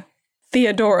 hi,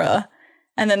 Theodora,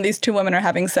 and then these two women are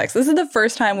having sex. This is the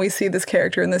first time we see this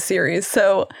character in the series.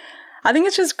 So I think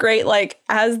it's just great, like,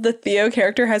 as the Theo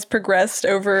character has progressed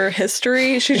over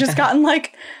history, she's just gotten,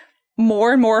 like,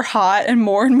 more and more hot and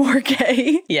more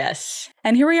gay. Yes.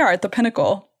 And here we are at the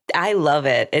pinnacle. I love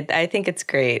it. I think it's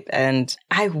great. And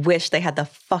I wish they had the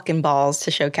fucking balls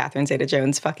to show Catherine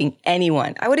Zeta-Jones fucking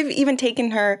anyone. I would have even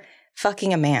taken her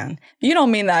fucking a man. You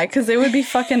don't mean that, because it would be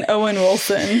fucking Owen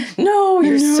Wilson. No,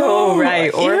 you're so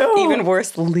right. Or even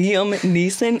worse, Liam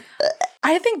Neeson.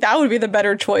 I think that would be the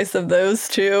better choice of those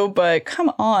two, but come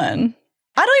on.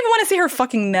 I don't even want to see her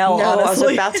fucking Nell, honestly. I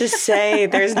was about to say,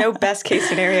 there's no best case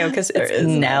scenario because it's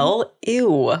Nell.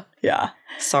 Ew. Yeah.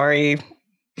 Sorry,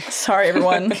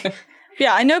 everyone.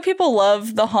 Yeah, I know people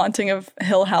love the Haunting of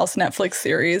Hill House Netflix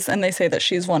series, and they say that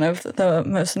she's one of the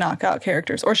most knockout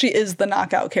characters, or she is the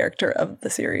knockout character of the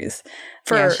series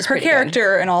for her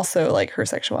character and also like her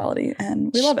sexuality, and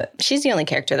we love it. She's the only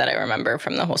character that I remember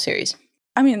from the whole series.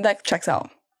 I mean, that checks out.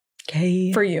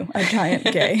 Gay. For you, a giant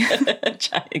gay. A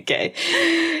giant gay.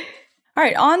 All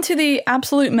right, on to the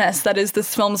absolute mess that is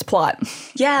this film's plot.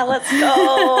 Yeah, let's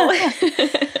go.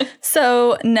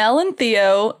 So Nell and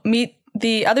Theo meet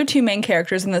the other two main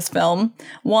characters in this film.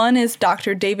 One is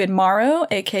Dr. David Morrow,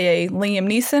 a.k.a. Liam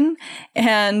Neeson,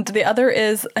 and the other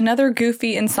is another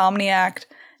goofy insomniac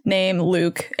named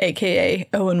Luke, a.k.a.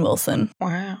 Owen Wilson.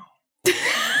 Wow.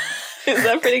 Is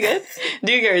that pretty good?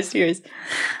 Do yours.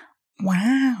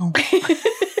 Wow.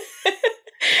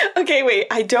 Okay, wait.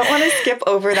 I don't want to skip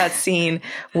over that scene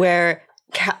where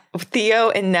Theo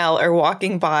and Nell are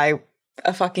walking by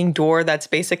a fucking door that's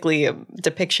basically a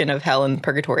depiction of hell and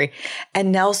purgatory.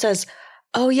 And Nell says,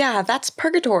 "Oh yeah, that's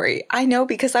purgatory. I know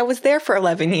because I was there for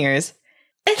 11 years.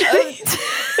 And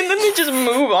then they just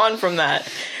move on from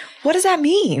that. What does that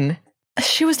mean?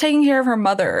 She was taking care of her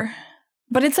mother.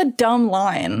 But it's a dumb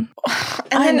line.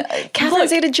 And then Catherine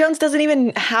Zeta-Jones doesn't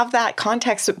even have that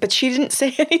context, but she didn't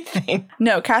say anything.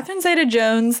 No, Catherine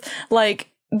Zeta-Jones, like,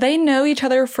 they know each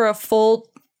other for a full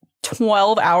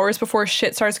 12 hours before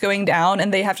shit starts going down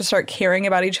and they have to start caring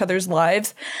about each other's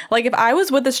lives. Like, if I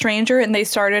was with a stranger and they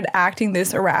started acting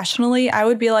this irrationally, I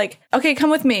would be like, okay,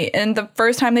 come with me. And the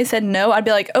first time they said no, I'd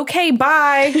be like, okay,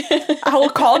 bye. I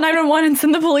will call 911 and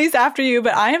send the police after you,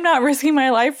 but I am not risking my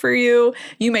life for you.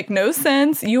 You make no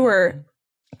sense.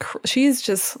 She's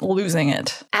just losing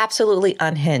it. Absolutely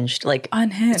unhinged. Like,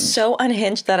 unhinged. So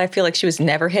unhinged that I feel like she was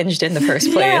never hinged in the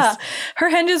first place. Yeah. Her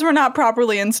hinges were not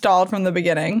properly installed from the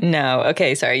beginning. No.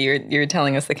 Okay, sorry. You're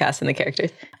telling us the cast and the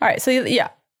characters. All right. So, yeah.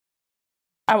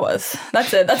 I was.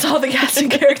 That's it. That's all the cast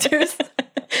and characters.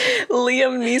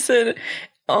 Liam Neeson.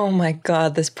 Oh my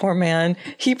God, this poor man.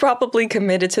 He probably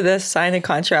committed to this, signed a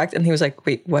contract, and he was like,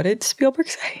 wait, what did Spielberg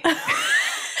say?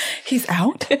 He's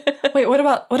out? Wait, what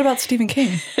about Stephen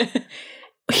King?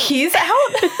 He's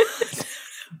out?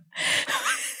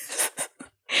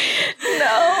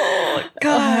 no.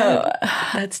 God.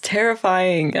 That's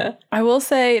terrifying. I will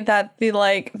say that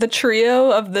the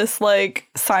trio of this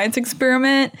science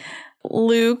experiment,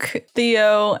 Luke,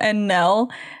 Theo, and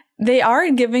Nell, they are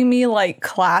giving me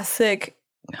classic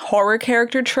horror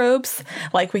character tropes.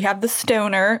 Like, we have the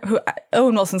stoner, who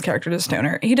Owen Wilson's character is a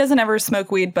stoner. He doesn't ever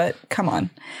smoke weed, but come on.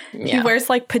 Yeah. He wears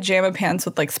pajama pants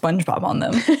with SpongeBob on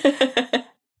them.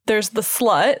 There's the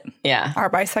slut, our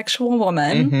bisexual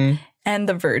woman, and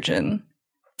the virgin.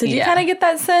 Did you kind of get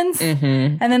that sense?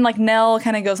 Mm-hmm. And then Nell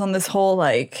kind of goes on this whole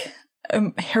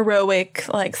heroic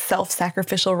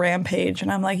self-sacrificial rampage,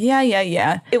 and I'm like,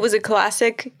 yeah. It was a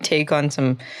classic take on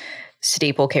some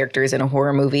staple characters in a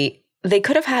horror movie. They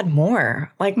could have had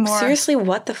more. Seriously,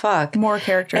 what the fuck? More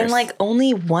characters. And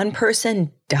only one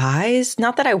person dies.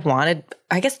 Not that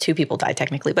I guess two people died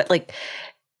technically, but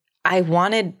I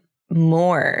wanted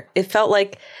more. It felt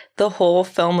like the whole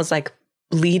film was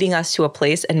leading us to a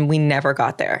place and we never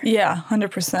got there. Yeah,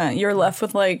 100%. You're left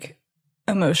with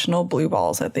emotional blue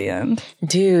balls at the end.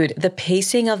 Dude, the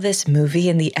pacing of this movie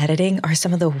and the editing are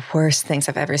some of the worst things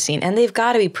I've ever seen. And they've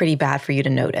got to be pretty bad for you to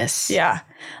notice. Yeah.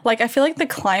 I feel like the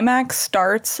climax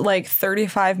starts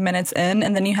 35 minutes in,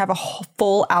 and then you have a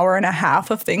full hour and a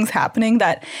half of things happening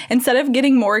that, instead of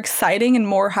getting more exciting and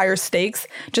more higher stakes,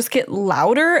 just get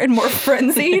louder and more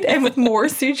frenzied and with more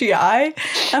CGI.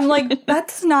 I'm like,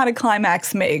 that's not a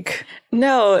climax make.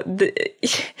 No,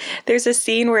 there's a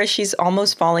scene where she's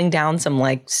almost falling down some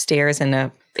stairs in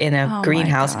a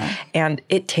greenhouse, and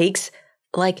it takes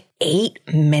 8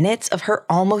 minutes of her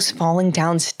almost falling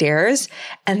downstairs,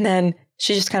 and then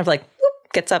she just kind of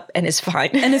whoop, gets up and is fine.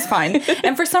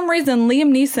 And for some reason, Liam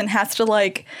Neeson has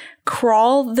to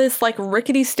crawl this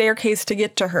rickety staircase to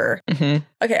get to her. Mm-hmm.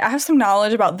 Okay, I have some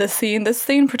knowledge about this scene. This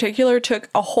scene in particular took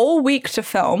a whole week to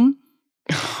film.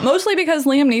 Mostly because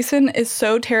Liam Neeson is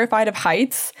so terrified of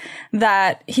heights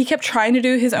that he kept trying to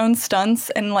do his own stunts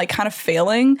and kind of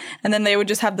failing, and then they would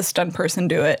just have the stunt person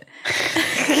do it.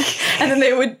 And then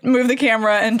they would move the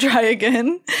camera and try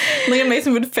again. Liam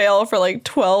Neeson would fail for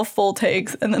 12 full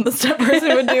takes, and then the stunt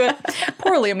person would do it.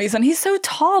 Poor Liam Neeson. He's so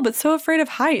tall but so afraid of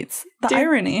heights. The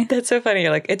irony. That's so funny.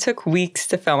 It took weeks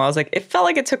to film. I was it felt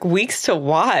like it took weeks to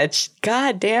watch.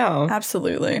 God damn.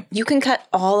 Absolutely. You can cut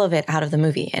all of it out of the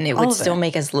movie and it would still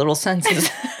make as little sense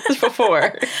as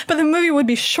before. But the movie would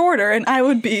be shorter and I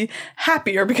would be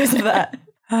happier because of that.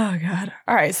 Oh, God.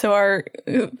 All right. So our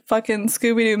fucking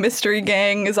Scooby-Doo mystery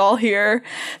gang is all here.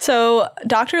 So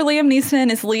Dr. Liam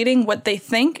Neeson is leading what they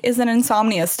think is an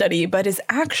insomnia study, but is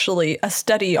actually a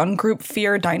study on group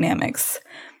fear dynamics,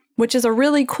 which is a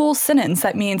really cool sentence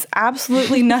that means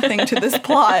absolutely nothing to this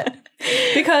plot.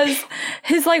 Because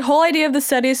his whole idea of the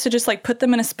study is to just put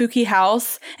them in a spooky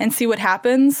house and see what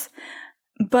happens.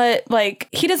 But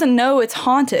he doesn't know it's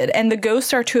haunted, and the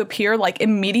ghosts are to appear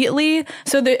immediately.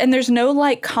 So there's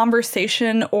no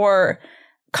conversation or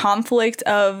conflict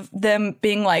of them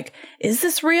being is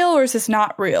this real or is this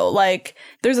not real?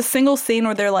 There's a single scene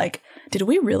where they're did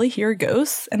we really hear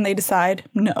ghosts? And they decide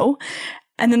no.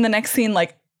 And then the next scene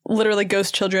literally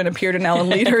ghost children appear to Nell and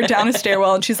lead her down a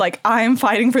stairwell, and she's I am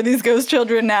fighting for these ghost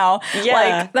children now.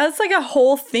 Yeah. That's a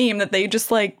whole theme that they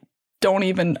just don't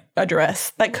even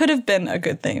address. That could have been a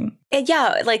good theme.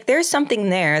 Yeah, there's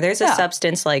something there. There's a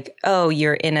substance oh,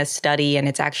 you're in a study and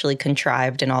it's actually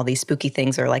contrived and all these spooky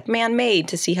things are man-made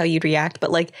to see how you'd react.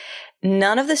 But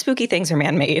none of the spooky things are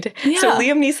man-made. Yeah. So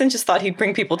Liam Neeson just thought he'd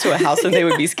bring people to a house and they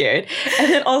would be scared.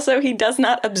 And then also he does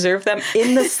not observe them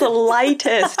in the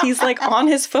slightest. He's on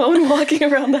his phone walking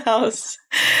around the house.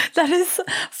 That is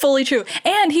fully true.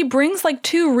 And he brings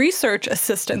 2 research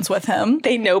assistants with him.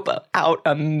 They nope out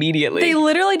immediately. They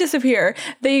literally disappear.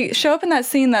 They show up in that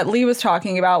scene that Lee was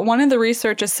talking about. One of the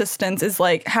research assistants is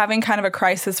having kind of a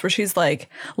crisis where she's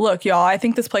look, y'all, I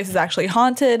think this place is actually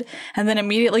haunted. And then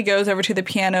immediately goes over to the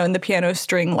piano, and the piano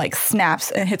string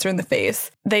snaps and hits her in the face.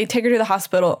 They take her to the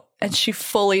hospital, and she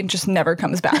fully just never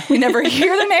comes back. We never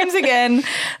hear their names again.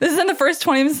 This is in the first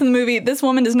 20 minutes of the movie. This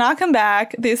woman does not come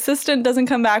back. The assistant doesn't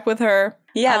come back with her.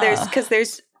 Yeah,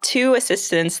 there's 2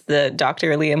 assistants the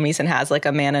Dr. Liam Neeson has,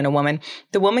 a man and a woman.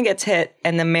 The woman gets hit,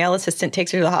 and the male assistant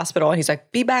takes her to the hospital, and he's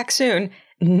be back soon.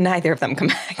 Neither of them come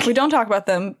back. We don't talk about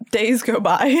them. Days go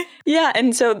by. Yeah,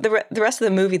 and so the rest of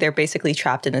the movie, they're basically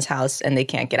trapped in this house, and they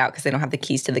can't get out because they don't have the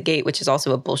keys to the gate, which is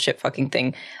also a bullshit fucking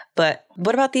thing. But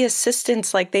what about the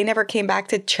assistants? They never came back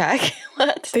to check.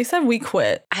 What? They said we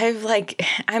quit.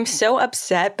 I'm so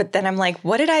upset, but then I'm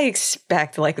what did I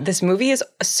expect? This movie is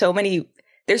so many...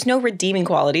 There's no redeeming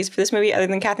qualities for this movie other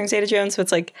than Catherine Zeta-Jones, so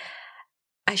it's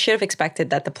I should have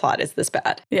expected that the plot is this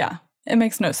bad. Yeah, it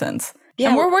makes no sense.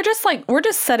 Yeah, and we're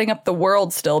just setting up the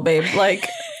world still, babe.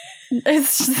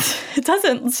 it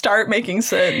doesn't start making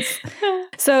sense.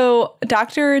 So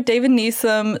Dr. David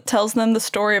Neeson tells them the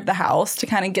story of the house to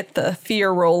kind of get the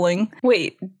fear rolling.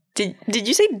 Wait, did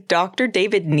you say Dr.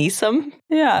 David Neeson?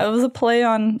 Yeah, it was a play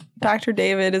on Dr.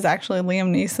 David is actually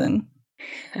Liam Neeson.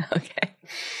 Okay.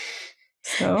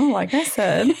 So, like I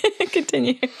said,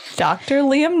 continue. Dr.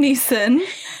 Liam Neeson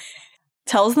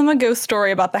tells them a ghost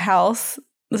story about the house.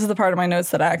 This is the part of my notes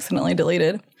that I accidentally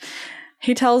deleted.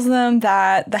 He tells them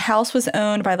that the house was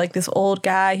owned by like this old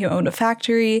guy who owned a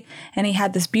factory, and he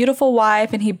had this beautiful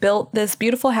wife, and he built this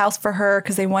beautiful house for her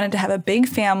because they wanted to have a big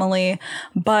family,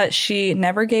 but she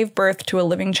never gave birth to a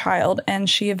living child, and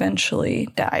she eventually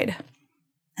died.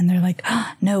 And they're like,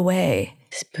 oh, no way.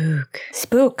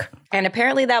 Spook. And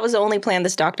apparently that was the only plan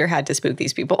this doctor had to spook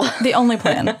these people. The only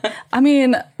plan. I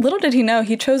mean, little did he know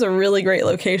he chose a really great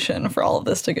location for all of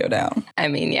this to go down. I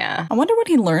mean, yeah. I wonder what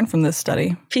he learned from this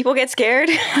study. People get scared.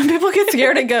 People get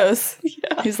scared at ghosts.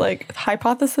 Yeah. He's like,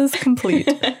 hypothesis complete.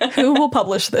 Who will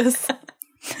publish this?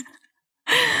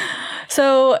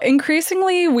 So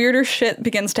increasingly weirder shit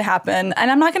begins to happen.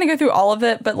 And I'm not going to go through all of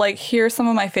it, but like, here's some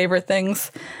of my favorite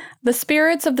things. The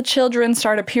spirits of the children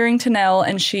start appearing to Nell,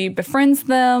 and she befriends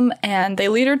them, and they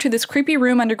lead her to this creepy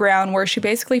room underground where she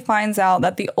basically finds out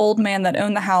that the old man that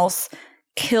owned the house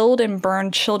killed and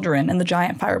burned children in the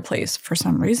giant fireplace for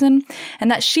some reason,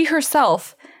 and that she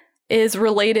herself is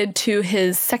related to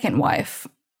his second wife,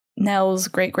 Nell's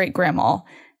great-great-grandma.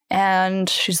 And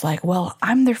she's like, well,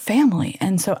 I'm their family,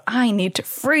 and so I need to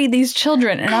free these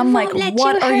children. And I'm like,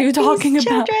 what are you talking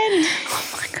about?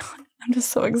 Oh my God. I'm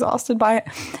just so exhausted by it.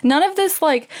 None of this,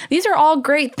 like, these are all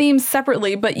great themes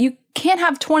separately, but you can't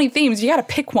have 20 themes. You got to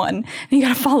pick one and you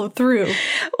got to follow through.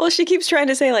 Well, she keeps trying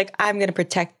to say, like, I'm going to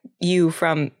protect you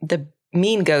from the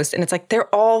mean ghost. And it's like, they're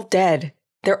all dead.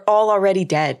 They're all already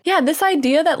dead. Yeah, this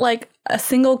idea that, like, a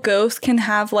single ghost can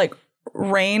have, like,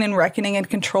 reign and reckoning and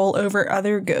control over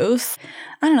other ghosts.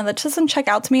 I don't know, that doesn't check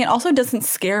out to me. It also doesn't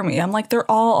scare me. I'm like, they're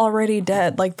all already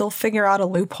dead. Like, they'll figure out a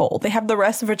loophole. They have the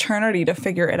rest of eternity to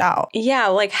figure it out. Yeah,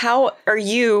 like, how are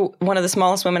you, one of the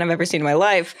smallest women I've ever seen in my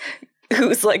life,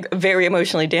 who's like very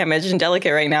emotionally damaged and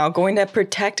delicate right now, going to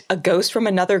protect a ghost from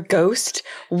another ghost?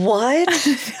 What?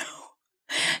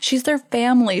 She's their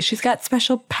family. She's got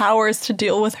special powers to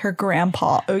deal with her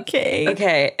grandpa, okay?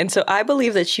 Okay, and so I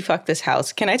believe that she fucked this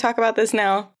house. Can I talk about this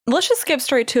now? Let's just skip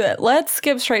straight to it. Let's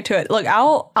skip straight to it. Look,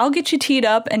 I'll get you teed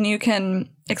up and you can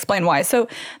explain why. So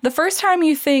the first time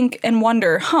you think and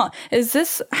wonder, is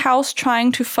this house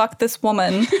trying to fuck this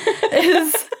woman?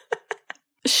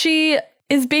 She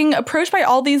is being approached by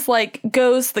all these, like,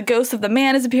 ghosts. The ghost of the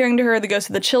man is appearing to her, the ghost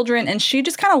of the children, and she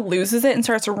just kind of loses it and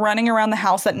starts running around the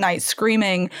house at night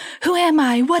screaming, who am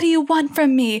I? What do you want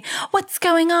from me? What's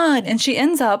going on? And she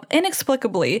ends up,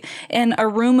 inexplicably, in a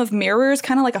room of mirrors,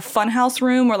 kind of like a funhouse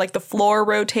room where, like, the floor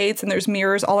rotates and there's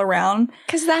mirrors all around.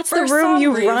 Because that's the room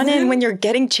you run in when you're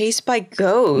getting chased by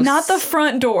ghosts. Not the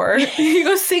front door. You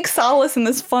go seek solace in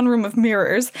this fun room of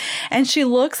mirrors. And she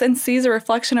looks and sees a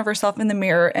reflection of herself in the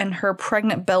mirror, and her pregnant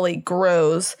belly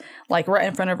grows, like, right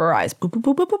in front of her eyes. Boop, boop,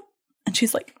 boop, boop, boop. And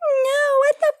she's like, no,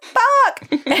 what the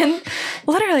fuck? And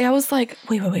literally, I was like,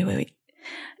 wait.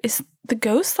 Is the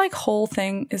ghost, like, whole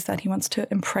thing is that he wants to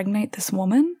impregnate this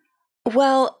woman?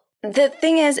 Well, the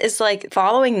thing is like,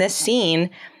 following this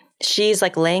scene, she's,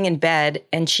 like, laying in bed,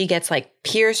 and she gets, like,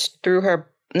 pierced through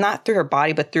her, not through her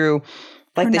body, but through,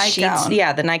 like, her the nightgown. sheets.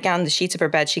 Yeah, the nightgown, the sheets of her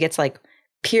bed. She gets, like,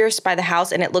 pierced by the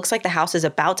house, and it looks like the house is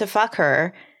about to fuck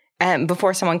her.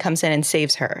 Before someone comes in and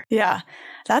saves her. Yeah,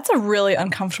 that's a really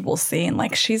uncomfortable scene.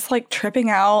 Like, she's, like,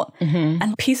 tripping out,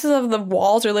 and pieces of the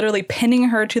walls are literally pinning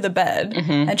her to the bed,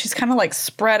 and she's kind of, like,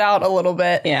 spread out a little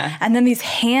bit. Yeah. And then these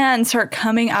hands start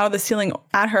coming out of the ceiling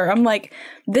at her. I'm like,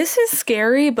 this is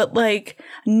scary, but, like,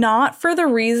 not for the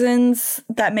reasons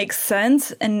that make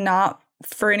sense and not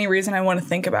for any reason I want to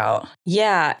think about.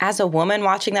 Yeah, as a woman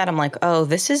watching that, I'm like, oh,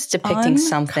 this is depicting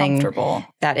something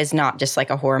that is not just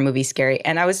like a horror movie scary.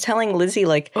 And I was telling Lizzie,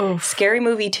 like, Scary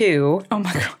Movie 2, oh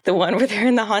my God, the one where they're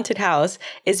in the haunted house,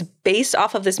 is based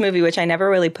off of this movie, which I never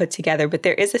really put together. But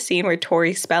there is a scene where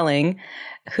Tori Spelling,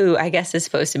 who I guess is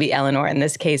supposed to be Eleanor in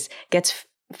this case, gets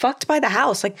fucked by the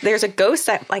house. Like, there's a ghost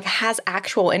that, like, has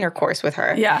actual intercourse with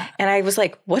her. Yeah. And I was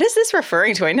like, what is this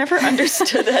referring to? I never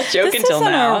understood that joke until now.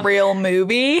 This isn't a real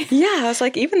movie. Yeah, I was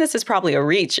like, even this is probably a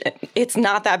reach. It's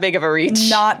not that big of a reach.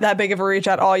 Not that big of a reach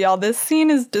at all, y'all. This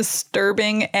scene is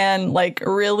disturbing and, like,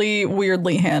 really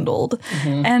weirdly handled.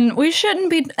 And we shouldn't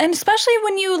be, and especially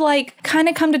when you, like, kind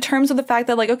of come to terms with the fact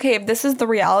that, like, okay, if this is the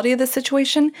reality of the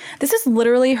situation, this is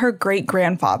literally her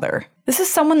great-grandfather. This is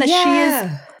someone that she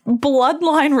is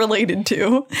bloodline related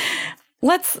to.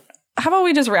 Let's how about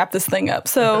we just wrap this thing up?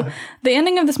 So the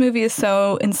ending of this movie is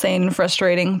so insane and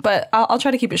frustrating, but I'll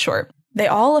try to keep it short. They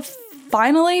all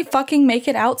finally fucking make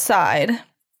it outside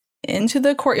into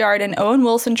the courtyard, and Owen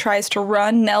Wilson tries to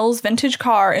run Nell's vintage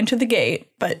car into the gate,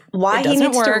 but why he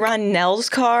needs to run Nell's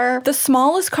car? The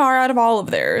smallest car out of all of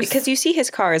theirs. Because you see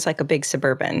his car is like a big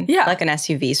Suburban, like an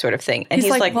SUV sort of thing, and he's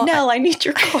like, well, Nell, I need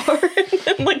your car,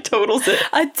 and like totals it.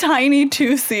 A tiny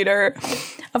 2-seater.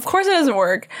 Of course it doesn't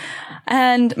work.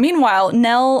 And meanwhile,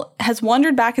 Nell has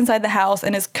wandered back inside the house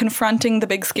and is confronting the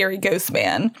big scary ghost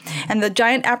man. And the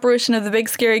giant apparition of the big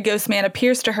scary ghost man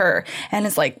appears to her and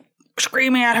is like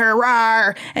screaming at her,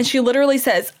 "Rawr!" And she literally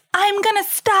says, "I'm gonna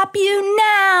stop you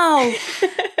now!"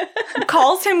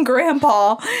 Calls him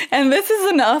grandpa. And this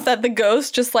is enough that the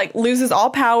ghost just like loses all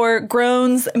power,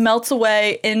 groans, melts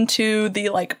away into the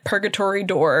like purgatory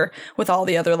door with all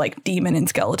the other like demon and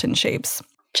skeleton shapes.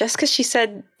 Just because she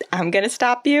said, "I'm going to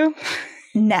stop you."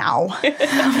 Now.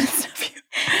 I'm going to stop you.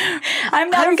 I'm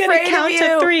not afraid gonna count of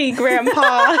you. to 3,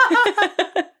 Grandpa.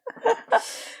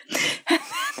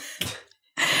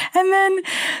 And then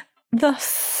the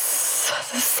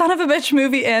son of a bitch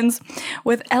movie ends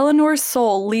with Eleanor's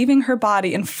soul leaving her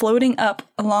body and floating up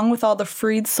along with all the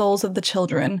freed souls of the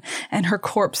children. And her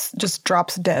corpse just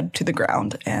drops dead to the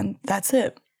ground. And that's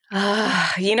it.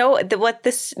 You know,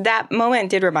 that moment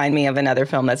did remind me of another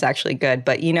film that's actually good.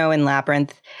 But you know, in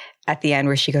Labyrinth, at the end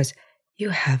where she goes, "You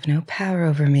have no power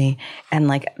over me," and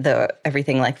like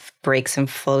everything like breaks and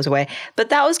flows away. But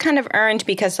that was kind of earned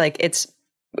because like it's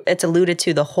alluded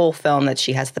to the whole film that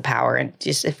she has the power, and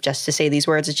just to say these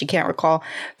words that she can't recall.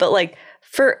 But like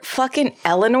for fucking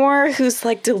Eleanor, who's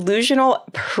like delusional,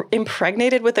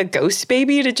 impregnated with a ghost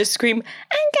baby, to just scream,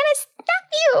 "I'm gonna stop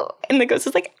you," and the ghost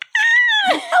is like,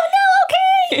 "Oh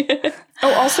no, okay."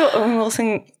 Oh, also Owen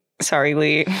Wilson. Sorry,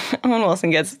 Lee. Owen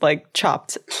Wilson gets like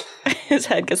chopped. His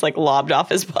head gets like lobbed off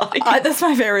his body. That's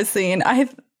my favorite scene.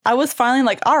 I was finally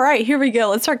like, all right, here we go.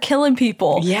 Let's start killing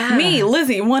people. Yeah. Me,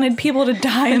 Lizzie, wanted people to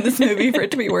die in this movie for it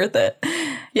to be worth it.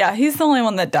 Yeah, he's the only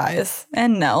one that dies.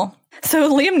 And Nell.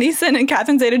 So Liam Neeson and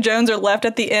Catherine Zeta-Jones are left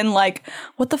at the inn like,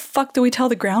 what the fuck do we tell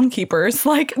the groundkeepers?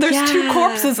 Like, there's 2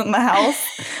 corpses in the house.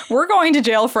 We're going to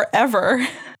jail forever.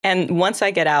 And once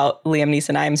I get out, Liam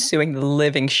Neeson, I am suing the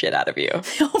living shit out of you.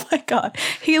 Oh my God.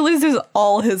 He loses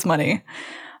all his money.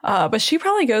 But she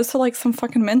probably goes to like some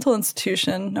fucking mental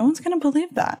institution. No one's going to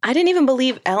believe that. I didn't even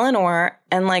believe Eleanor,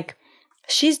 and like,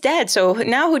 she's dead. So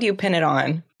now who do you pin it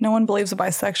on? No one believes a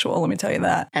bisexual, let me tell you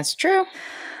that. That's true.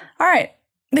 All right.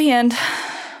 The end.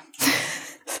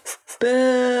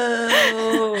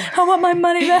 Boo. I want my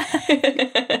money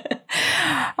back.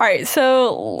 All right,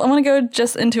 so I want to go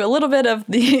just into a little bit of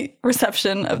the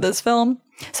reception of this film.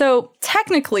 So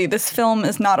technically, this film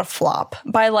is not a flop.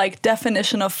 By like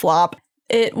definition of flop,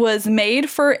 it was made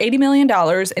for $80 million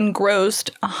and grossed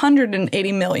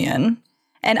 $180 million.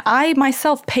 And I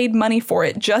myself paid money for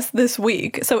it just this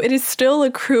week. So it is still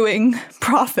accruing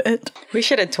profit. We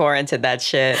should have torrented that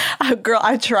shit. Girl,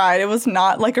 I tried. It was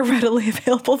not like a readily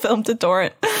available film to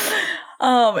torrent.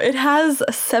 It has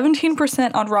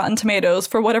 17% on Rotten Tomatoes,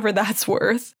 for whatever that's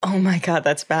worth. Oh my God,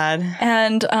 that's bad.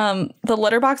 And the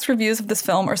Letterboxd reviews of this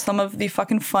film are some of the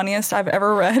fucking funniest I've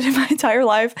ever read in my entire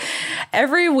life.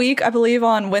 Every week, I believe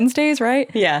on Wednesdays, right?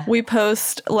 Yeah. We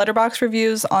post Letterboxd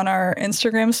reviews on our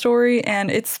Instagram story, and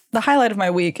it's the highlight of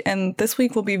my week. And this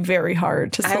week will be very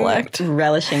hard to select. I'm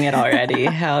relishing it already.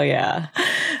 Hell yeah.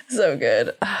 So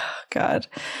good. Oh, God.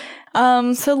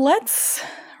 So let's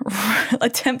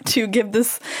attempt to give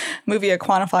this movie a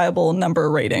quantifiable number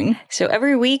rating. So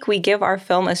every week we give our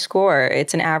film a score.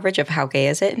 It's an average of how gay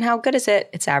is it and how good is it.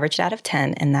 It's averaged out of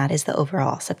 10, and that is the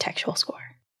overall subtextual score.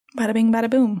 Bada bing, bada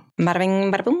boom. Bada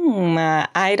bing, bada boom.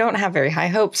 I don't have very high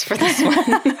hopes for this one.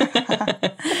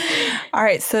 All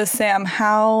right, so Sam,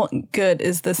 how good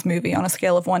is this movie on a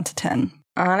scale of 1 to 10?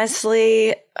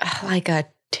 Honestly, like a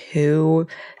 2.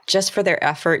 Just for their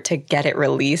effort to get it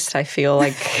released, I feel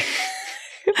like...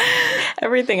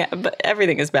 everything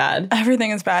is bad. Everything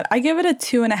is bad. I give it a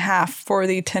 2.5 for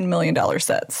the $10 million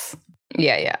sets.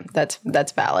 Yeah,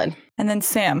 that's valid. And then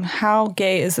Sam, how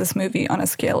gay is this movie on a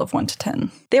scale of 1 to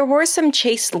 10? There were some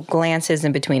chaste glances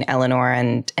in between Eleanor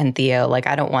and Theo. Like,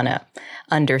 I don't want to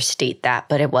understate that,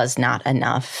 but it was not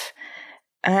enough.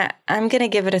 I'm going to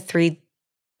give it a 3.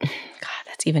 God,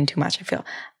 that's even too much, I feel.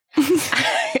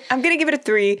 I'm going to give it a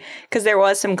 3 because there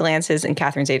was some glances, and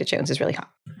Catherine Zeta-Jones is really hot.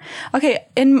 Okay,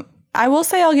 and I will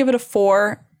say I'll give it a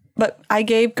 4, but I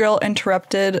gave Girl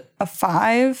Interrupted a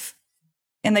 5,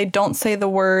 and they don't say the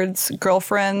words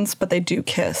girlfriends, but they do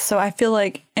kiss. So I feel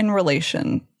like in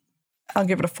relation, I'll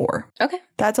give it a 4. Okay.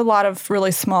 That's a lot of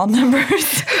really small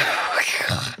numbers. Oh,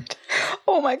 God.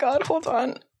 Oh my God, hold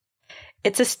on.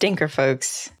 It's a stinker,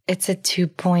 folks. It's a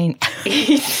 2.8.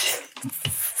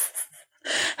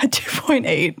 A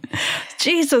 2.8.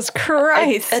 Jesus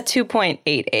Christ. A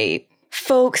 2.88.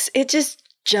 Folks, it just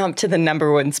jumped to the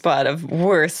number one spot of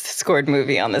worst scored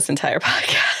movie on this entire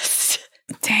podcast.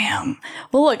 Damn.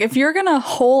 Well, look, if you're going to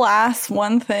whole ass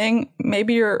one thing,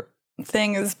 maybe your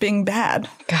thing is being bad.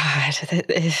 God,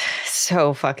 that is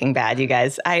so fucking bad, you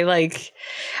guys. I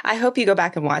hope you go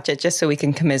back and watch it just so we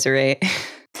can commiserate.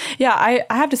 Yeah, I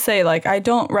have to say, like, I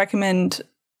don't recommend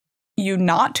you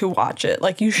not to watch it.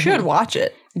 Like, you should watch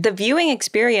it. The viewing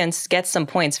experience gets some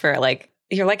points for, like,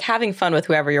 you're, like, having fun with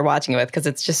whoever you're watching it with because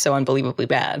it's just so unbelievably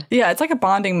bad. Yeah, it's like a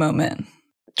bonding moment.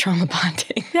 Trauma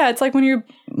bonding. Yeah, it's like when you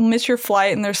miss your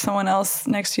flight and there's someone else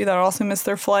next to you that also missed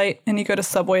their flight and you go to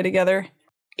Subway together.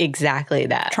 Exactly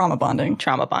that. Trauma bonding.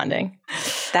 Trauma bonding.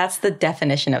 That's the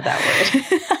definition of that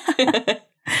word.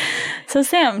 So,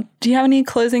 Sam, do you have any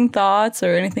closing thoughts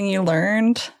or anything you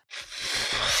learned?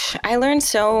 I learned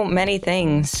so many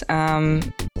things. I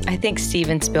think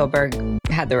Steven Spielberg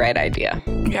had the right idea.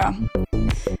 Yeah.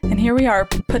 And here we are,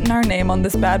 putting our name on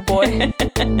this bad boy.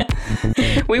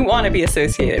 We want to be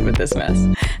associated with this mess.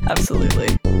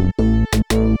 Absolutely.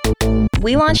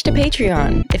 We launched a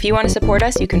Patreon. If you want to support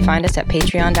us, you can find us at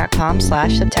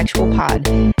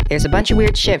patreon.com/subtextualpod. There's a bunch of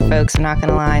weird shit, folks, I'm not going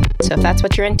to lie. So if that's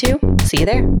what you're into, see you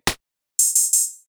there.